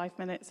take the 5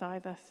 minutes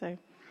either, so...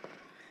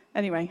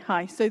 Anyway,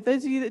 hi. So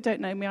those of you that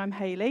don't know me, I'm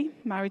Hayley,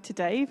 married to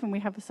Dave, and we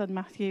have a son,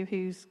 Matthew,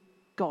 who's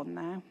gone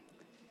now,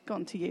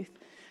 gone to youth.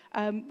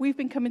 We've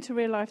been coming to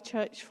Real Life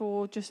Church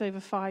for just over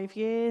 5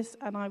 years,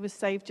 and I was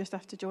saved just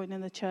after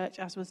joining the church,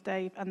 as was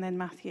Dave, and then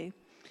Matthew.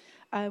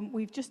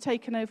 We've just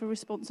taken over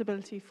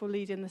responsibility for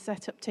leading the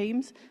setup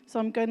teams, so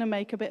I'm going to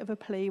make a bit of a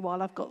plea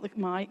while I've got the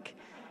mic.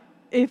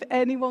 If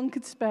anyone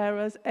could spare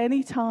us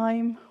any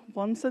time,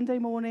 one Sunday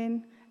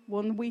morning,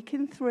 1 week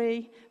in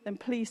 3, then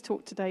please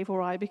talk to Dave or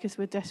I, because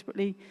we're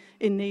desperately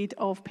in need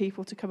of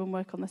people to come and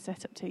work on the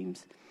setup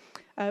teams.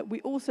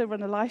 We also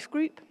run a life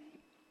group,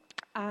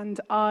 and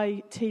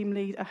I team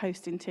lead a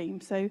hosting team.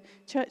 So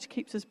church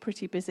keeps us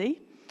pretty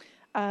busy,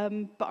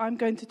 but I'm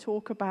going to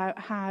talk about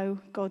how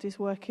God is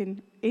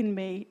working in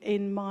me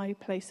in my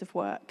place of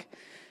work.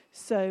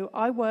 So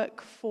I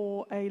work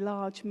for a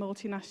large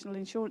multinational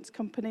insurance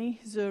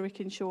company, Zurich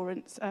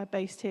Insurance,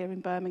 based here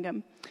in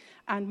Birmingham.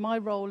 And my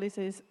role is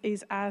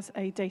as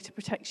a data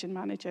protection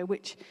manager,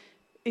 which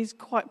is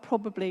quite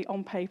probably,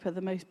 on paper,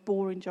 the most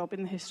boring job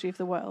in the history of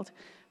the world.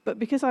 But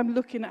because I'm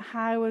looking at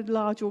how a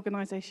large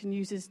organisation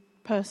uses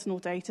personal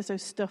data, so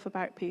stuff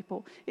about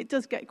people, it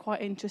does get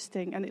quite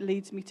interesting, and it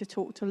leads me to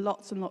talk to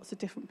lots and lots of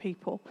different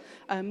people,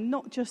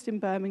 not just in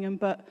Birmingham,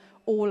 but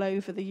all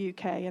over the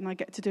UK, and I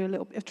get to do a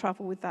little bit of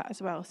travel with that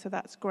as well, so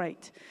that's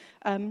great.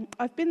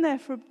 I've been there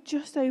for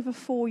just over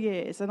 4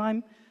 years, and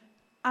I'm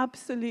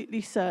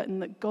absolutely certain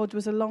that God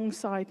was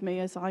alongside me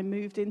as I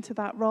moved into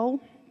that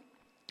role.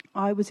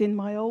 I was in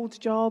my old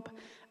job,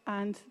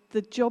 and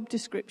the job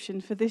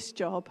description for this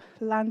job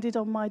landed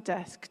on my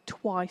desk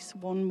twice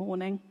one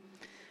morning.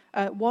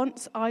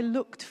 Once I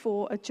looked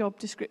for a job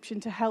description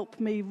to help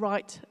me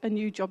write a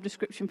new job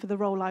description for the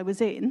role I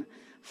was in,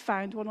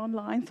 found one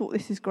online, thought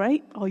this is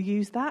great, I'll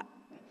use that.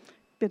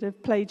 Bit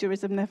of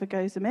plagiarism never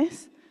goes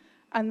amiss.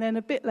 And then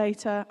a bit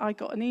later, I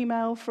got an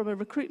email from a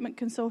recruitment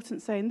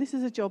consultant saying, this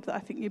is a job that I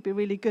think you'd be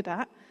really good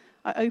at.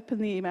 I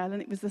opened the email,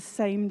 and it was the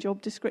same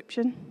job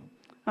description.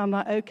 I'm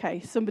like,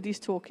 okay, somebody's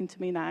talking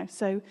to me now.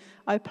 So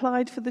I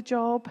applied for the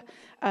job.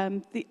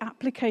 The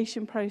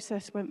application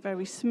process went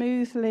very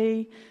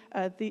smoothly.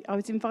 I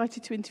was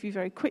invited to interview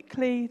very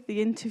quickly.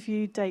 The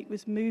interview date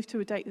was moved to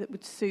a date that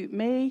would suit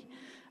me.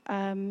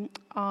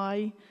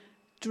 I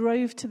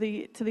drove to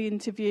the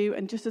interview,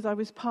 and just as I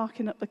was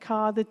parking up the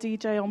car, the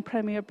DJ on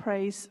Premier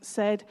Praise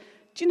said,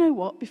 do you know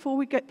what, before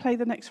we play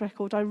the next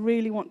record, I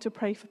really want to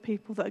pray for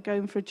people that are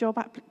going for a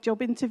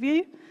job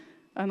interview.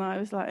 And I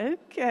was like,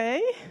 okay,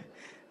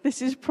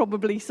 this is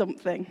probably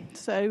something.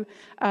 So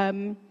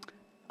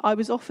I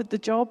was offered the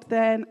job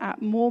then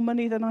at more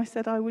money than I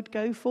said I would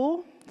go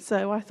for.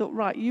 So I thought,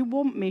 right, you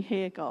want me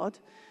here, God.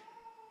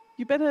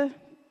 You better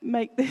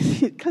make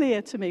this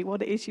clear to me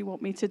what it is you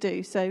want me to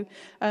do. So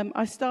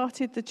I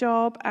started the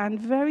job, and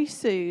very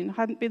soon,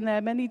 hadn't been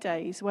there many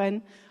days,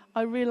 when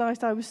I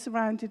realised I was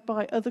surrounded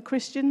by other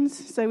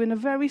Christians. So in a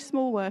very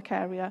small work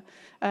area,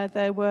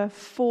 there were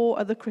 4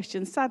 other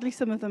Christians. Sadly,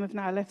 some of them have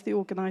now left the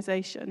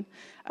organisation.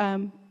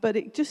 But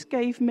it just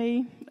gave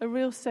me a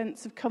real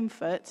sense of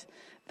comfort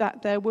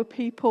that there were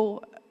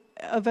people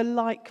of a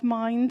like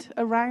mind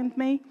around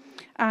me.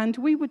 And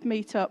we would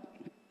meet up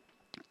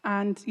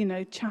and,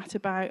 chat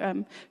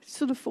about,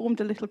 sort of formed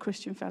a little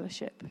Christian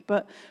fellowship.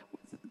 But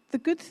the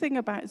good thing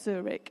about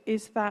Zurich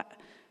is that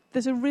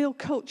there's a real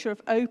culture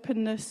of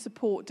openness,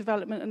 support,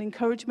 development, and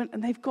encouragement,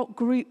 and they've got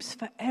groups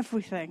for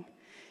everything.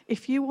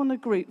 If you want a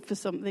group for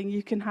something,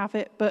 you can have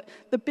it, but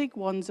the big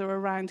ones are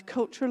around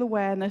cultural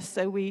awareness,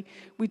 so we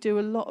do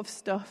a lot of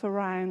stuff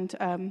around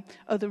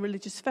other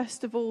religious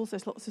festivals.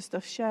 There's lots of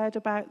stuff shared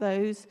about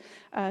those.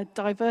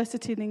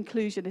 Diversity and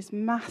inclusion is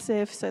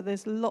massive, so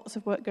there's lots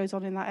of work goes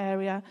on in that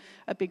area.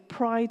 A big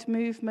pride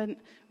movement,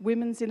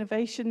 women's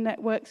innovation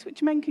networks,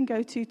 which men can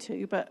go to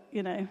too, but,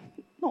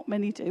 not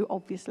many do,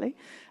 obviously,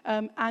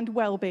 and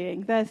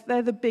well-being.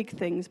 They're the big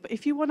things. But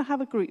if you want to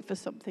have a group for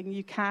something,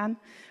 you can,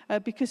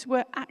 because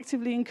we're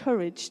actively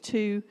encouraged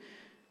to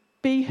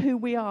be who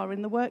we are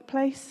in the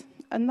workplace,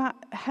 and that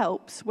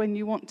helps when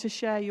you want to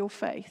share your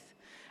faith.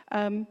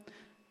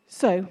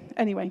 So,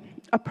 anyway,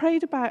 I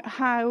prayed about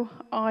how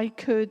I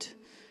could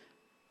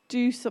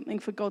do something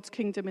for God's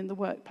kingdom in the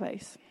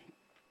workplace.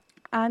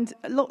 And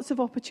lots of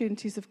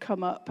opportunities have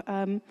come up.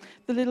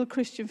 The little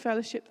Christian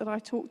fellowship that I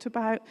talked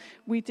about,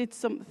 we did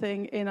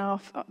something in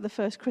the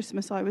first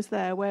Christmas I was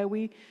there, where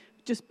we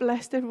just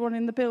blessed everyone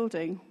in the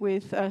building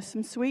with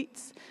some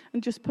sweets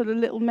and just put a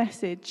little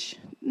message,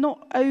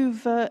 not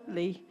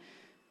overtly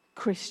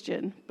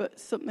Christian, but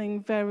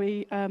something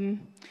very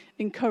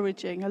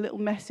encouraging, a little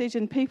message.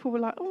 And people were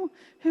like, oh,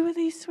 who are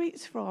these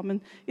sweets from?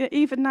 And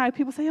even now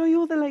people say, oh,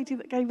 you're the lady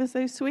that gave us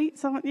those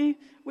sweets, aren't you?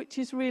 Which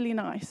is really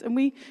nice. And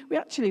we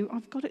actually,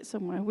 I've got it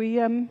somewhere, we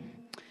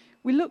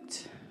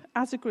looked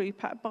as a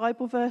group at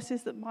Bible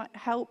verses that might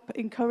help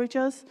encourage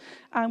us,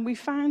 and we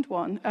found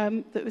one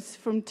that was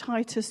from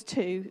Titus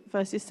 2,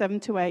 verses 7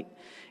 to 8.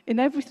 In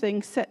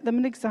everything, set them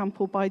an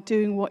example by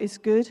doing what is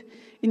good.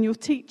 In your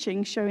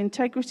teaching, show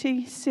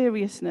integrity,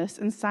 seriousness,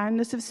 and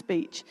soundness of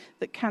speech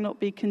that cannot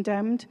be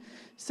condemned,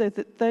 so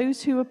that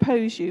those who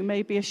oppose you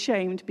may be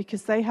ashamed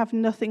because they have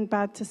nothing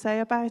bad to say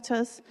about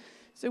us.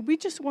 So we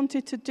just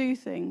wanted to do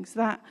things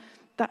that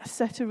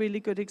set a really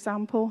good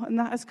example, and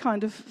that has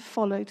kind of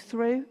followed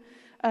through.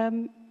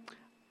 I'm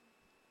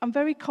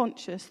very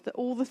conscious that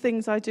all the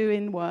things I do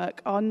in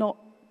work are not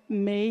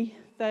me.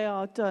 They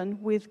are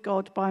done with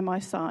God by my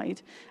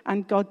side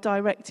and God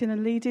directing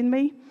and leading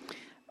me.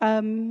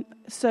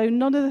 So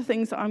none of the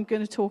things that I'm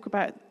going to talk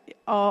about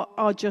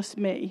are just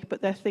me,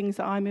 but they're things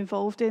that I'm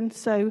involved in.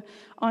 So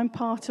I'm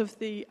part of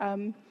the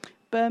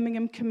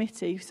Birmingham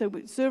committee. So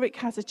Zurich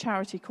has a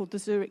charity called the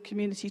Zurich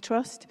Community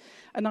Trust,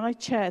 and I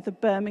chair the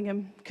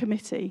Birmingham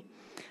committee.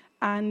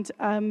 And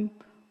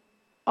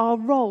our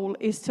role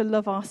is to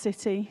love our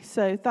city.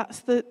 So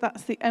that's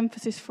the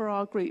emphasis for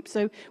our group.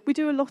 So we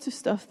do a lot of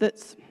stuff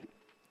that's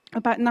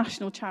about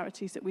national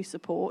charities that we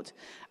support,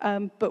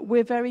 but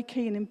we're very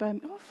keen in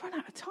Birmingham. Oh, I've run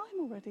out of time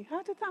already.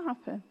 How did that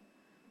happen?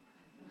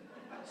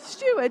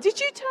 Stuart, did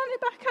you turn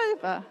it back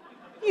over?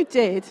 You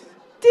did.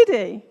 Did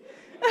he?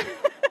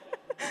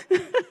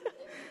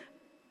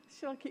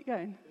 Shall I keep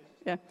going?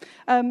 Yeah.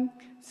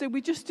 So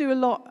we just do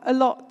a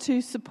lot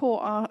to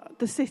support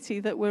the city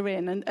that we're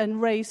in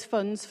and raise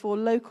funds for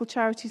local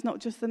charities, not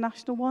just the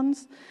national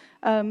ones.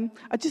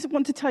 I just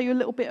want to tell you a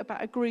little bit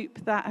about a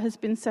group that has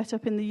been set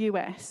up in the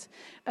US.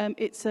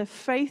 It's a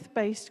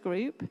faith-based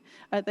group.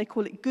 They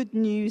call it Good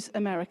News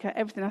America.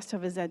 Everything has to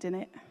have a Z in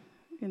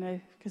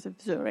it, because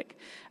of Zurich.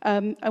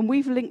 And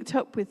we've linked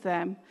up with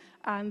them,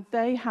 and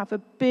they have a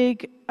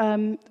big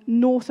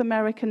North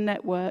American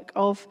network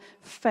of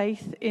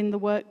faith in the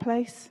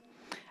workplace.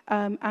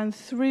 And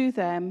through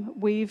them,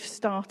 we've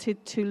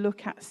started to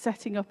look at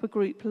setting up a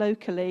group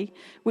locally,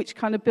 which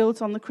kind of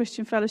builds on the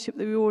Christian fellowship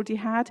that we already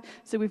had.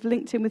 So we've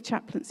linked in with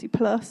Chaplaincy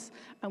Plus,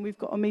 and we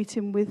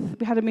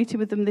had a meeting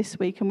with them this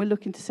week, and we're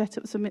looking to set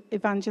up some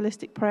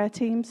evangelistic prayer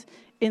teams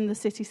in the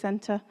city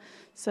centre.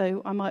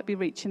 So I might be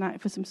reaching out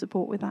for some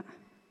support with that.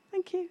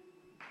 Thank you.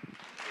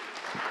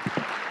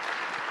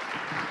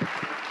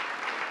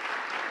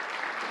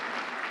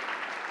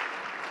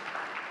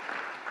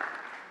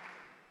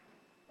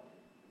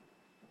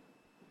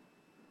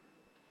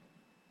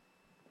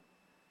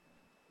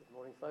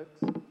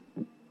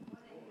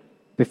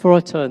 Before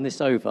I turn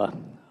this over,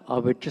 I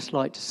would just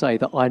like to say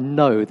that I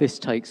know this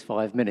takes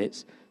 5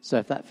 minutes, so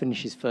if that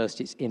finishes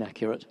first, it's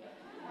inaccurate.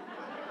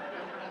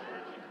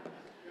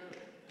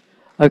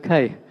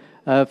 Okay,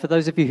 for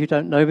those of you who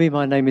don't know me,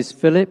 my name is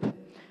Philip,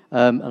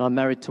 and I'm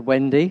married to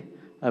Wendy.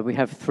 We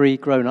have 3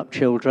 grown-up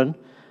children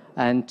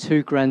and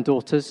 2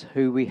 granddaughters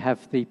who we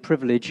have the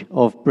privilege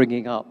of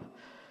bringing up.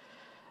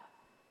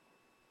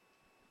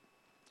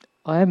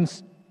 I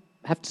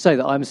have to say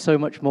that I'm so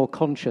much more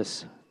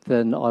conscious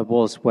than I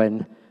was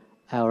when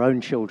our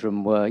own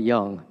children were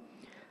young,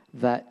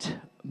 that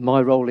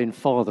my role in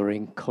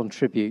fathering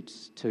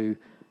contributes to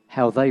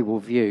how they will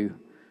view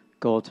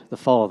God the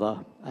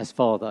Father as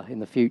Father in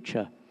the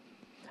future.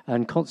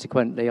 And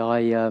consequently,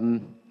 I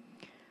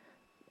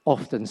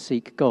often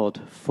seek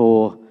God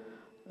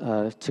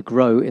to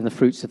grow in the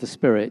fruits of the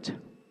Spirit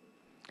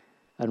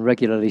and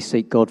regularly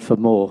seek God for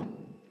more.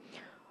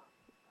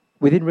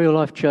 Within Real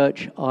Life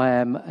Church,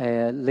 I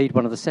lead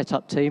one of the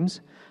setup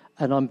teams,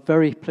 and I'm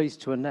very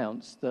pleased to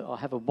announce that I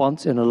have a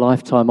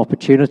once-in-a-lifetime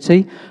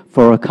opportunity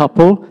for a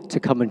couple to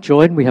come and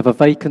join. We have a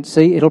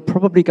vacancy. It'll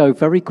probably go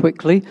very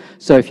quickly,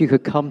 so if you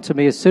could come to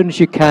me as soon as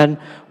you can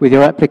with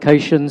your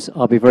applications,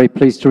 I'll be very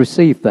pleased to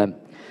receive them.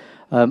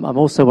 I'm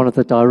also one of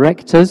the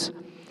directors,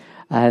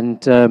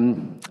 and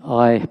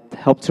I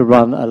help to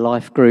run a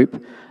life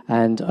group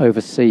and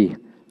oversee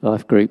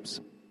life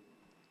groups.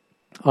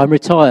 I'm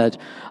retired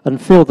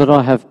and feel that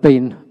I have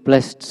been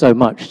blessed so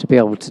much to be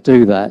able to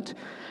do that,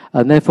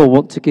 and therefore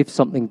want to give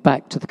something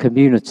back to the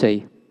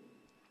community,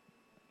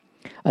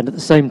 and at the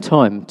same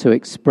time to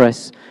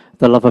express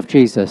the love of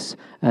Jesus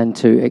and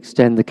to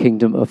extend the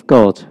kingdom of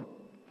God.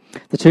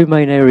 The 2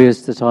 main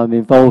areas that I'm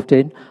involved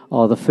in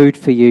are the Food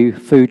for You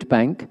food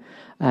bank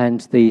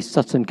and the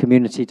Sutton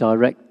Community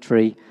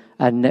Directory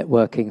and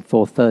networking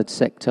for third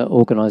sector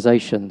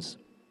organisations.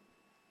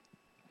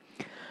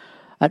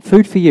 At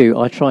Food for You,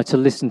 I try to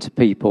listen to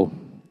people.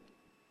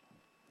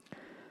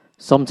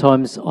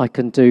 Sometimes I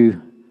can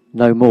do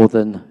no more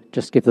than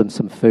just give them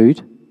some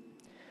food.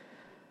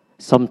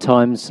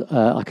 Sometimes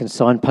I can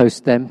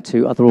signpost them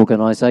to other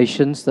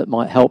organisations that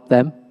might help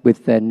them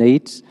with their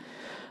needs.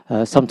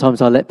 Sometimes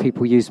I let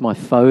people use my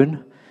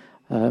phone.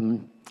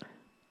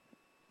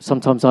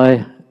 Sometimes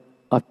I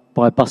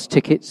buy bus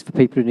tickets for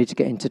people who need to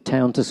get into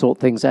town to sort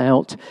things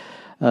out.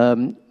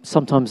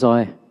 Sometimes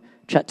I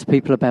chat to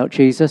people about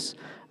Jesus,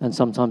 and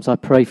sometimes I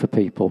pray for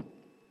people.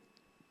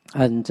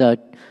 And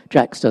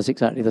Jax does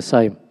exactly the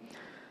same.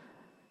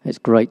 It's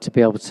great to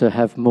be able to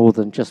have more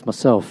than just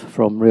myself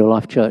from Real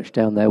Life Church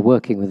down there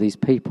working with these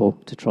people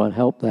to try and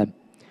help them.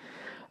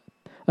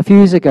 A few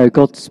years ago,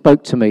 God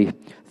spoke to me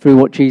through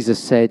what Jesus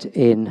said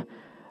in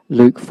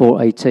Luke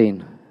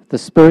 4:18. "The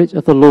Spirit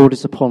of the Lord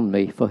is upon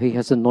me, for he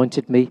has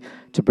anointed me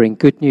to bring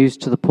good news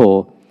to the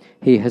poor.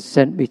 He has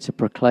sent me to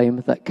proclaim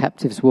that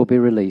captives will be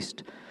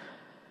released,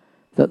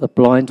 that the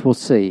blind will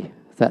see,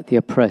 that the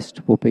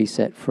oppressed will be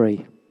set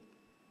free."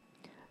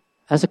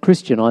 As a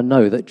Christian, I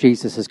know that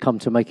Jesus has come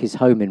to make his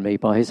home in me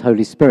by his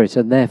Holy Spirit,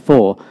 and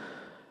therefore,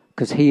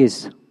 because he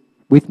is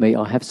with me,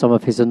 I have some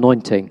of his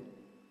anointing.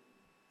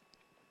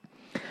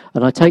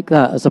 And I take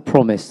that as a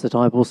promise that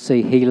I will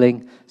see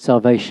healing,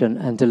 salvation,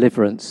 and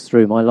deliverance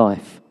through my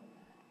life.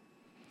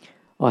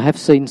 I have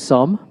seen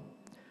some,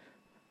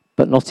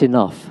 but not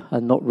enough,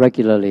 and not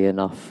regularly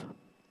enough.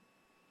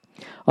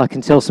 I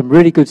can tell some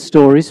really good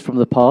stories from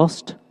the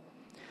past,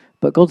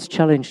 but God's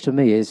challenge to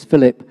me is,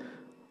 Philip,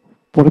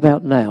 what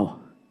about now?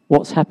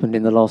 What's happened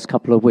in the last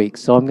couple of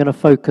weeks? So I'm going to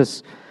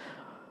focus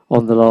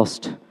on the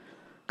last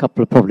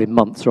couple of probably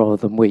months rather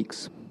than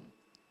weeks.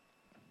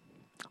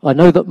 I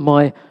know that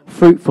my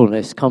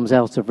fruitfulness comes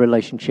out of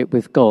relationship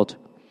with God,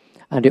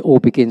 and it all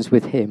begins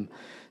with him.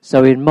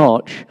 So in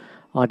March,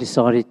 I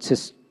decided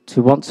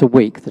to once a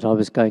week that I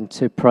was going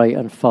to pray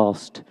and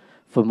fast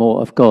for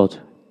more of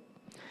God.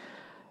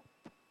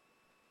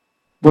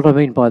 What I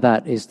mean by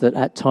that is that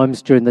at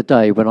times during the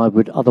day when I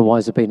would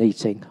otherwise have been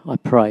eating, I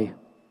pray.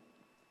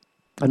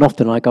 And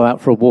often I go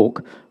out for a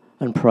walk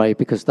and pray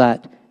because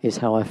that is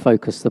how I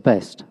focus the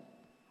best.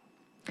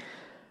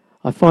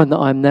 I find that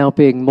I'm now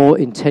being more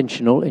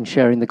intentional in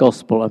sharing the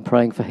gospel and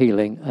praying for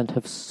healing, and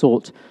have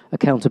sought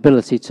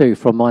accountability too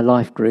from my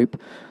life group,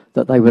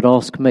 that they would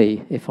ask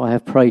me if I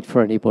have prayed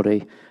for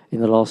anybody in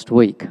the last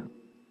week.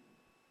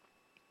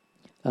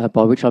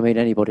 By which I mean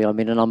anybody, I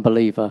mean an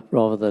unbeliever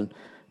rather than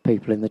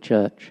people in the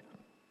church.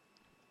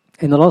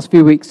 In the last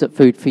few weeks at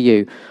Food for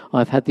You,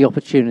 I've had the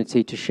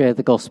opportunity to share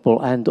the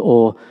gospel and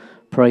or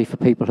pray for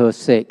people who are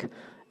sick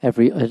at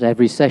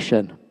every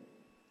session.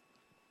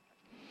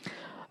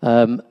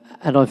 And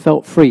I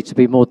felt free to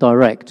be more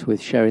direct with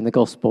sharing the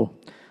gospel.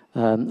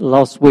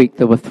 Last week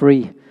there were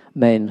 3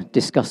 men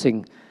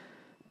discussing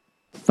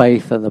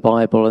faith and the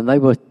Bible, and they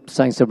were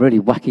saying some really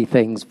wacky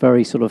things,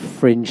 very sort of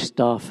fringe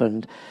stuff,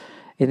 and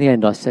in the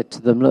end I said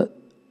to them, look,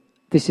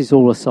 this is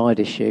all a side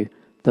issue.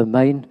 The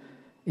main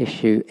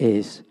issue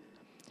is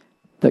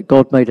that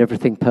God made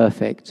everything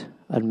perfect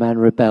and man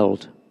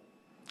rebelled,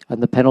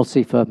 and the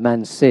penalty for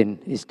man's sin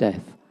is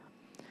death.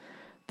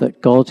 That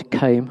God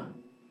came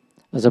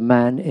as a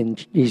man in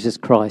Jesus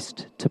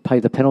Christ to pay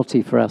the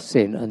penalty for our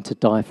sin and to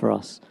die for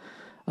us.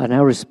 And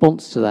our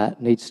response to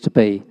that needs to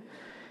be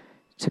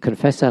to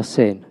confess our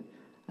sin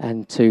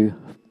and to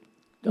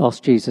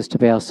ask Jesus to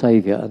be our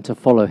Saviour and to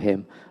follow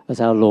him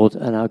as our Lord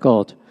and our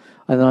God.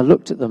 And then I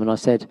looked at them and I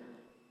said,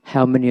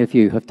 how many of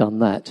you have done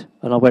that?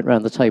 And I went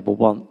around the table,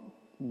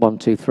 one,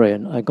 two, three,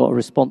 and I got a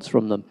response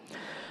from them.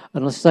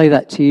 And I say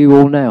that to you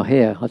all now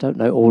here. I don't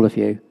know all of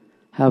you.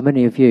 How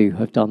many of you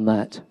have done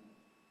that?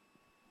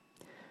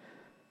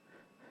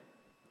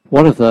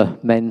 One of the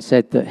men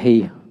said that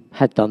he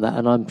had done that,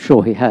 and I'm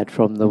sure he had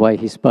from the way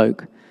he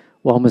spoke.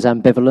 One was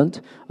ambivalent,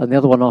 and the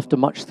other one, after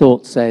much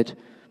thought, said,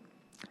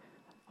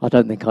 I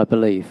don't think I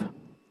believe.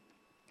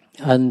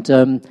 And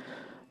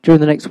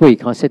during the next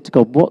week, I said to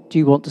God, what do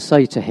you want to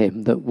say to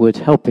him that would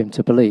help him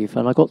to believe?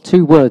 And I got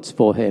 2 words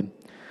for him,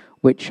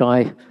 which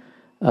I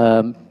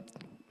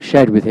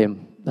shared with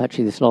him,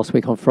 actually, this last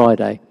week on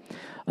Friday.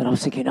 And I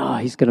was thinking,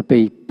 he's going to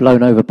be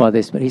blown over by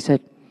this. But he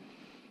said,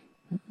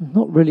 I'm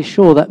not really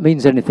sure that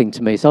means anything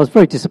to me. So I was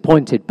very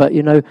disappointed. But,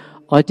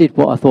 I did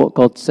what I thought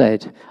God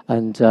said,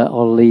 and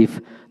I'll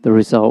leave the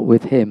result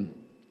with him.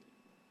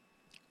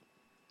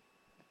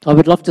 I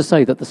would love to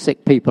say that the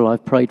sick people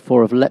I've prayed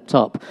for have leapt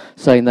up,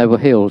 saying they were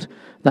healed.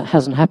 That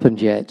hasn't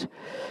happened yet.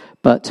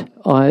 But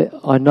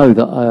I know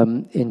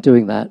that in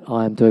doing that,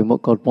 I am doing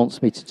what God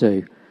wants me to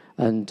do.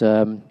 And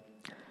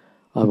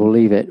I will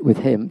leave it with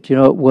him. Do you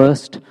know, at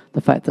worst,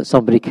 the fact that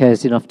somebody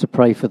cares enough to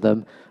pray for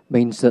them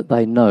means that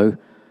they know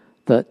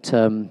that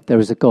there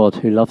is a God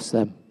who loves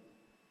them.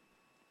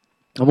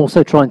 I'm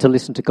also trying to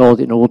listen to God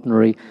in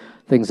ordinary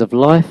things of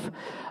life.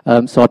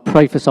 So I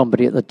prayed for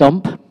somebody at the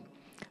dump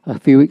a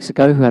few weeks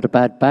ago who had a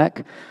bad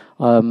back.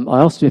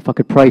 I asked him if I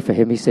could pray for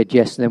him. He said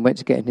yes, and then went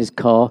to get in his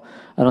car.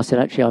 And I said,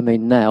 actually, I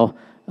mean now.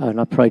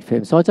 And I prayed for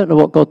him. So I don't know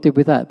what God did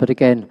with that. But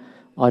again,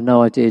 I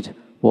know I did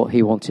what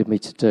he wanted me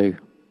to do.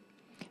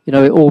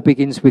 It all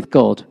begins with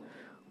God.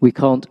 We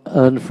can't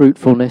earn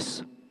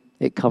fruitfulness.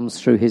 It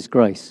comes through his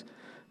grace.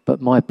 But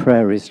my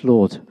prayer is,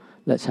 Lord,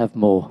 let's have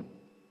more.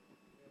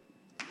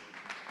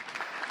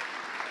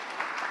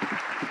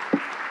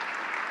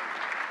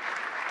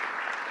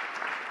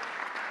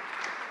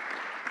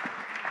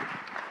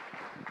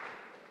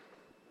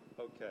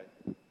 Okay.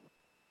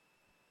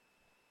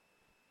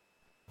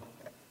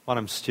 My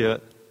name's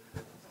Stuart.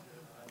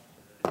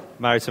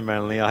 Married to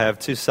Melanie. I have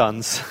 2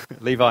 sons,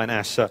 Levi and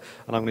Asher,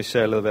 and I'm going to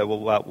share a little bit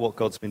about what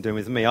God's been doing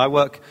with me. I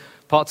work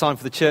part-time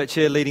for the church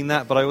here, leading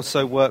that, but I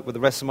also work with the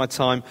rest of my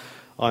time.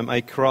 I'm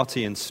a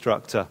karate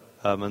instructor,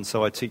 and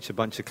so I teach a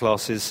bunch of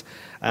classes,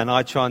 and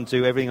I try and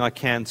do everything I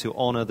can to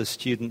honour the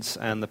students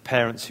and the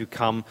parents who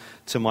come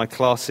to my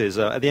classes.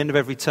 At the end of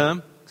every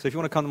term, so if you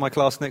want to come to my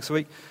class next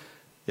week,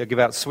 I'll give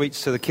out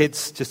sweets to the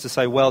kids just to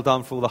say well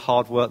done for all the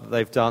hard work that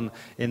they've done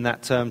in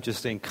that term,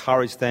 just to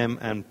encourage them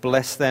and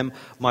bless them.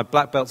 My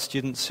black belt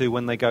students who,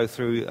 when they go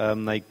through,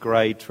 they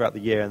grade throughout the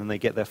year and then they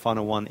get their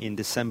final one in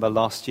December.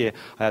 Last year,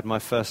 I had my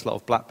first lot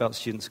of black belt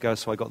students go,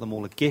 so I got them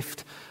all a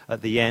gift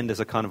at the end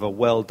as a kind of a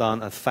well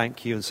done, a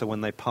thank you. And so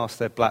when they passed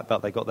their black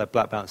belt, they got their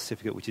black belt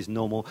certificate, which is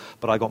normal.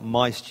 But I got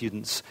my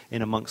students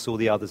in amongst all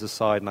the others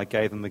aside and I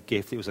gave them a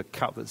gift. It was a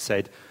cup that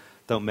said,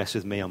 don't mess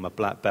with me, I'm a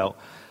black belt.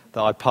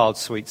 That I piled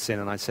sweets in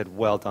and I said,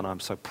 well done, I'm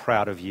so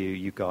proud of you.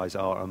 You guys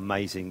are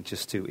amazing,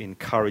 just to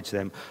encourage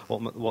them,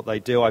 what they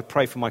do. I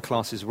pray for my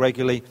classes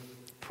regularly,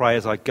 pray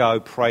as I go,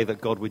 pray that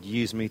God would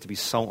use me to be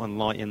salt and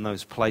light in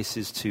those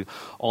places, to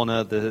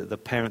honour the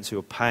parents who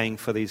are paying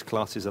for these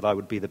classes, that I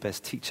would be the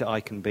best teacher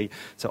I can be,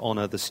 to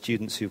honour the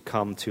students who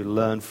come to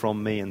learn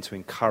from me and to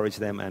encourage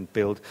them and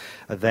build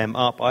them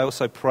up. I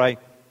also pray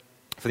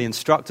for the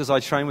instructors I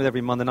train with every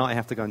Monday night. I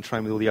have to go and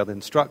train with all the other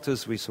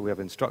instructors. We have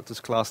an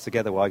instructors class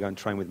together where I go and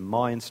train with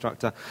my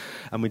instructor,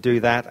 and we do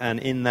that. And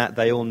in that,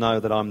 they all know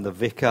that I'm the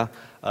vicar,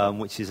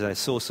 which is a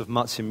source of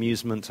much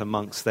amusement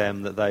amongst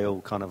them, that they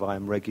all I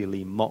am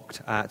regularly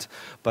mocked at.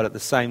 But at the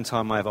same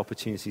time, I have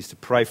opportunities to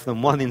pray for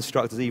them. One of the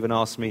instructors even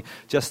asked me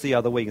just the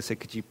other week and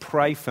said, could you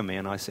pray for me?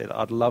 And I said,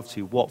 I'd love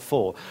to. What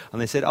for? And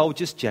they said, oh,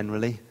 just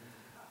generally.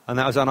 And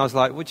I was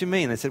like, what do you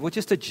mean? They said, well,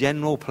 just a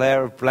general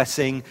prayer of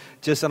blessing.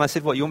 And I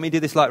said, what, you want me to do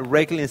this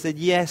regularly? And they said,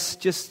 yes,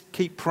 just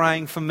keep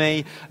praying for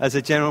me as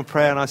a general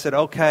prayer. And I said,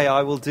 okay,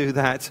 I will do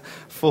that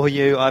for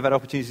you. I've had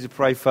opportunities to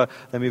pray for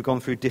them who've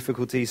gone through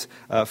difficulties,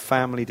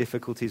 family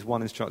difficulties.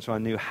 One instructor I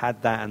knew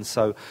had that. And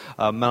so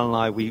Mel and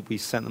I, we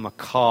sent them a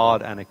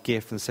card and a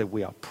gift and said,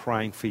 we are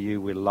praying for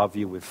you, we love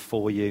you, we're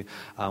for you,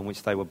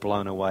 which they were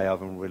blown away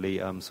of and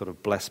really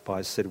blessed by.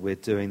 I said, we're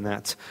doing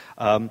that.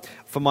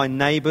 For my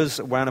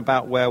neighbours around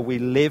about where we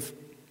live,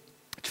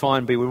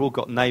 we've all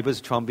got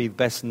neighbours, try and be the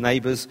best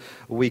neighbours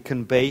we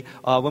can be.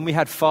 When we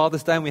had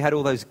Father's Day and we had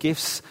all those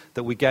gifts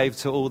that we gave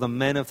to all the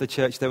men of the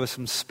church, there were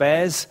some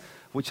spares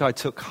which I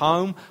took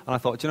home, and I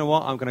thought, do you know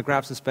what, I'm going to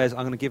grab some spares, I'm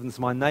going to give them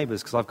to my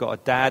neighbours, because I've got a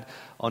dad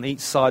on each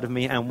side of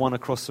me and one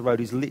across the road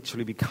who's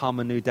literally become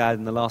a new dad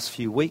in the last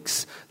few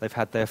weeks. They've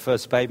had their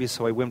first baby,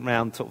 so I went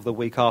round sort of the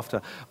week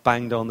after,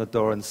 banged on the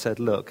door and said,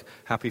 look,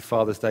 happy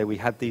Father's Day, we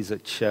had these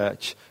at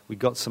church, we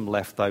got some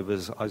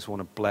leftovers, I just want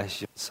to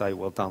bless you and say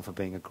well done for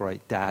being a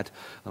great dad.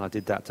 And I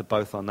did that to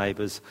both our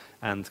neighbours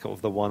and sort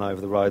of the one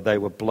over the road. They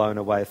were blown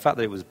away. The fact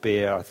that it was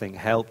beer, I think,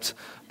 helped,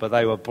 but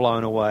they were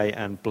blown away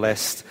and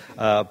blessed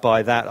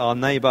by that. Our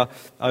neighbour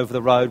over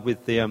the road,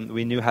 with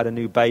we knew had a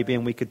new baby,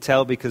 and we could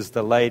tell because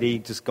the lady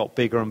just got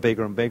bigger and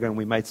bigger and bigger, and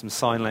we made some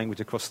sign language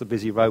across the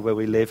busy road where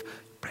we live.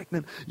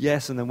 Pregnant?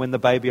 Yes. And then when the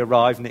baby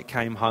arrived and it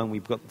came home, we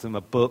got them a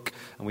book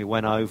and we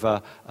went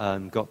over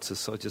and got to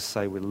sort of just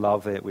say we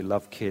love it, we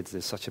love kids,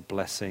 there's such a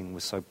blessing, we're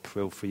so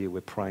thrilled for you, we're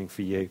praying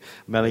for you.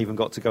 Mel even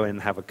got to go in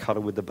and have a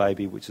cuddle with the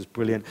baby, which was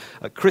brilliant.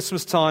 At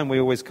Christmas time, we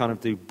always kind of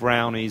do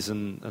brownies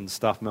and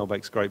stuff. Mel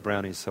bakes great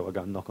brownies, so I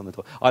go and knock on the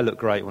door. I look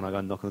great when I go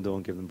and knock on the door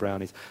and give them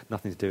brownies.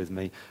 Nothing to do with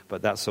me,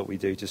 but that's what we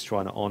do, just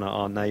trying to honour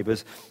our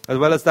neighbours. As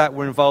well as that,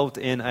 we're involved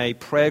in a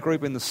prayer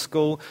group in the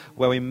school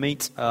where we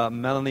meet.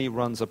 Melanie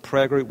runs a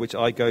prayer group, which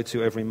I go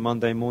to every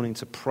Monday morning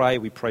to pray.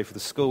 We pray for the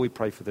school, we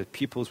pray for the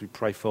pupils, we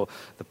pray for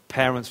the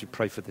parents, we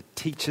pray for the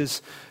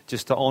teachers,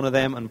 just to honour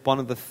them. And one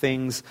of the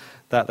things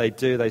that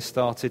they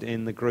started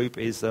in the group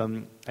is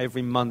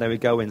every Monday we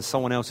go in,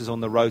 someone else is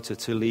on the rota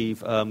to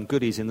leave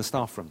goodies in the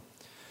staff room.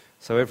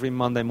 So every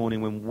Monday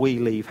morning when we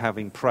leave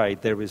having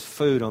prayed, there is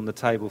food on the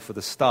table for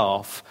the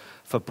staff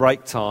for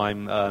break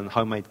time,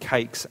 homemade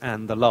cakes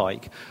and the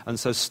like. And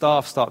so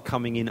staff start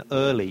coming in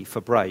early for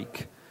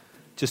break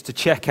just to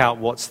check out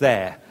what's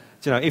there.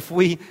 You know,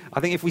 I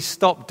think if we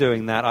stop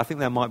doing that, I think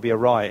there might be a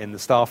riot in the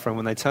staff room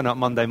when they turn up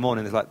Monday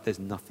morning. It's like, there's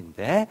nothing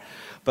there.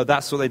 But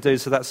that's what they do,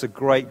 so that's a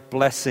great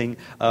blessing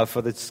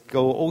for the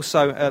school.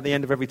 Also, at the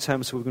end of every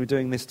term, so we're going to be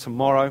doing this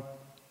tomorrow,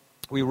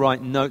 we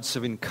write notes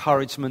of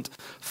encouragement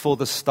for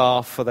the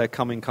staff for their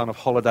coming kind of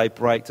holiday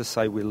break to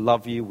say we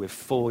love you, we're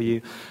for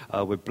you,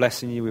 we're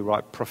blessing you. We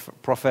write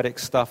prophetic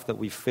stuff that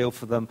we feel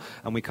for them,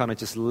 and we kind of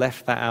just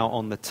left that out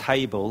on the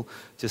table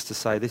just to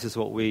say this is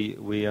what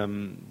we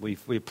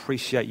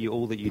appreciate you,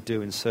 all that you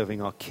do in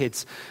serving our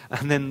kids.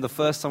 And then the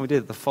first time we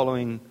did it, the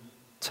following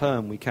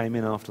term, we came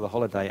in after the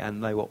holiday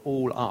and they were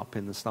all up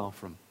in the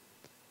staff room.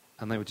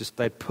 And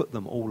they'd put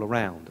them all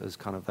around as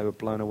kind of, they were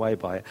blown away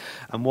by it.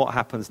 And what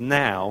happens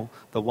now,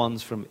 the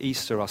ones from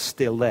Easter are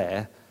still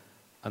there,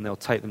 and they'll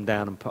take them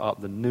down and put up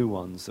the new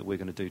ones that we're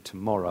going to do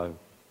tomorrow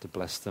to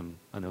bless them,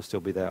 and they'll still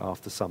be there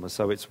after summer.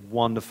 So it's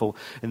wonderful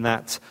in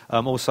that.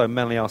 Also,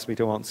 Melanie asked me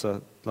to answer,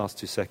 last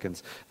 2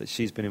 seconds, that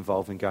she's been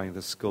involved in going to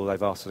the school.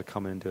 They've asked her to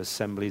come in and do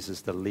assemblies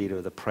as the leader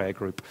of the prayer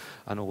group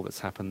and all that's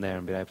happened there,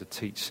 and be able to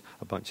teach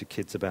a bunch of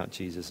kids about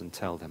Jesus and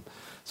tell them.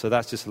 So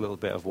that's just a little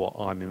bit of what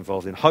I'm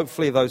involved in.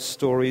 Hopefully those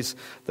stories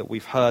that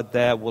we've heard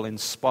there will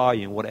inspire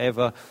you in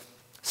whatever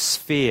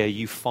sphere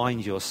you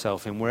find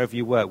yourself in, wherever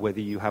you work, whether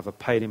you have a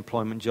paid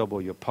employment job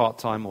or you're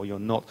part-time or you're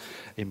not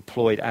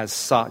employed as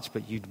such,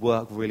 but you'd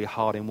work really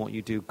hard in what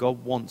you do.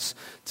 God wants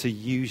to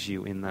use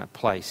you in that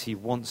place. He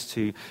wants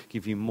to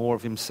give you more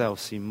of himself,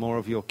 see more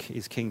of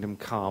his kingdom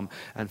come,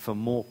 and for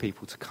more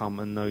people to come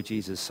and know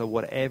Jesus. So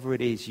whatever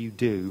it is you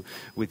do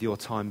with your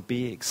time,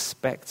 be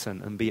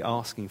expectant and be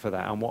asking for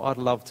that. And what I'd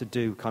love to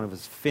do kind of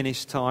as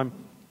finish time,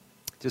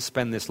 just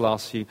spend this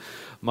last few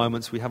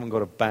moments. We haven't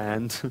got a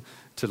band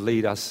to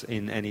lead us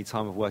in any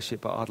time of worship,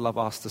 but I'd love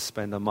us to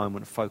spend a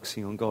moment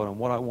focusing on God. And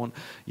what I want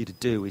you to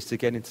do is to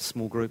get into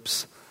small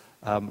groups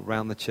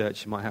around the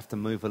church. You might have to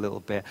move a little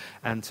bit,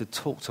 and to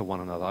talk to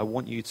one another. I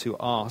want you to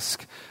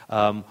ask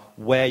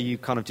where you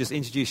kind of just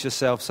introduce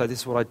yourself. So this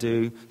is what I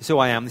do, this is who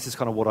I am, this is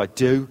kind of what I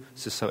do,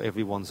 just so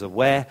everyone's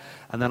aware.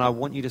 And then I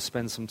want you to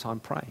spend some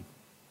time praying.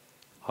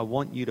 I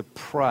want you to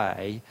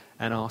pray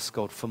and ask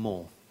God for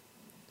more.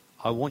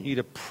 I want you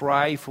to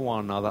pray for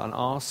one another and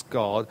ask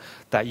God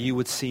that you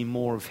would see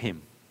more of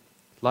him.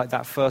 Like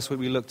that first week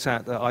we looked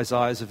at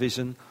Isaiah's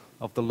vision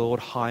of the Lord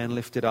high and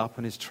lifted up,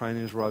 and his train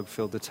and his robe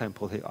filled the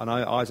temple. I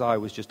know Isaiah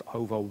was just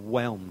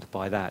overwhelmed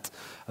by that,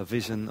 a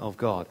vision of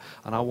God.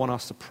 And I want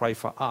us to pray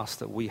for us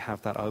that we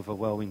have that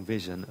overwhelming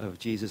vision of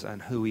Jesus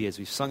and who he is.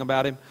 We've sung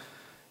about him.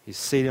 He's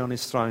seated on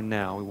his throne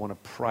now. We want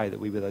to pray that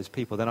we be those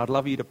people. Then I'd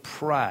love you to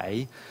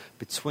pray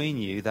between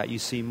you that you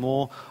see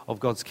more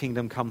of God's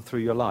kingdom come through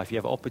your life. You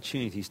have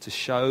opportunities to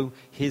show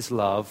his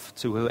love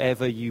to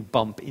whoever you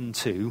bump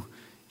into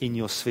in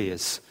your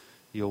spheres.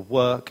 Your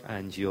work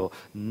and your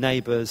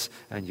neighbors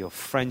and your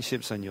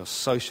friendships and your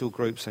social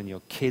groups and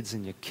your kids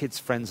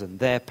friends and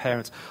their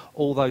parents.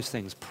 All those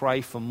things.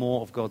 Pray for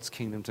more of God's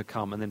kingdom to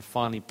come. And then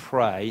finally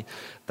pray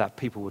that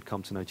people would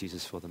come to know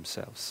Jesus for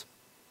themselves.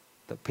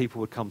 That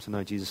people would come to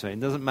know Jesus. It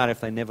doesn't matter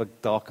if they never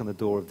darken the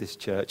door of this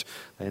church,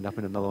 they end up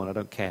in another one, I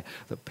don't care.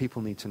 That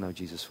people need to know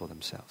Jesus for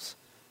themselves.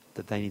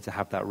 That they need to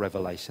have that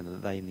revelation,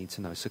 that they need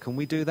to know. So can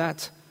we do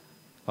that?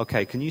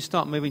 Okay, can you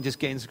start moving, just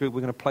get into the group.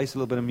 We're going to place a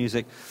little bit of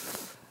music,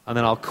 and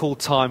then I'll call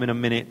time in a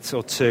minute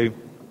or two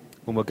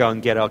when we'll go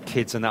and get our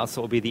kids, and that'll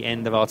sort of be the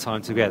end of our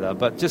time together.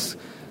 But just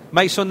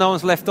Make sure no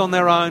one's left on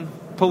their own.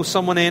 Pull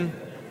someone in.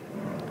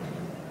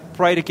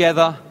 Pray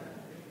together.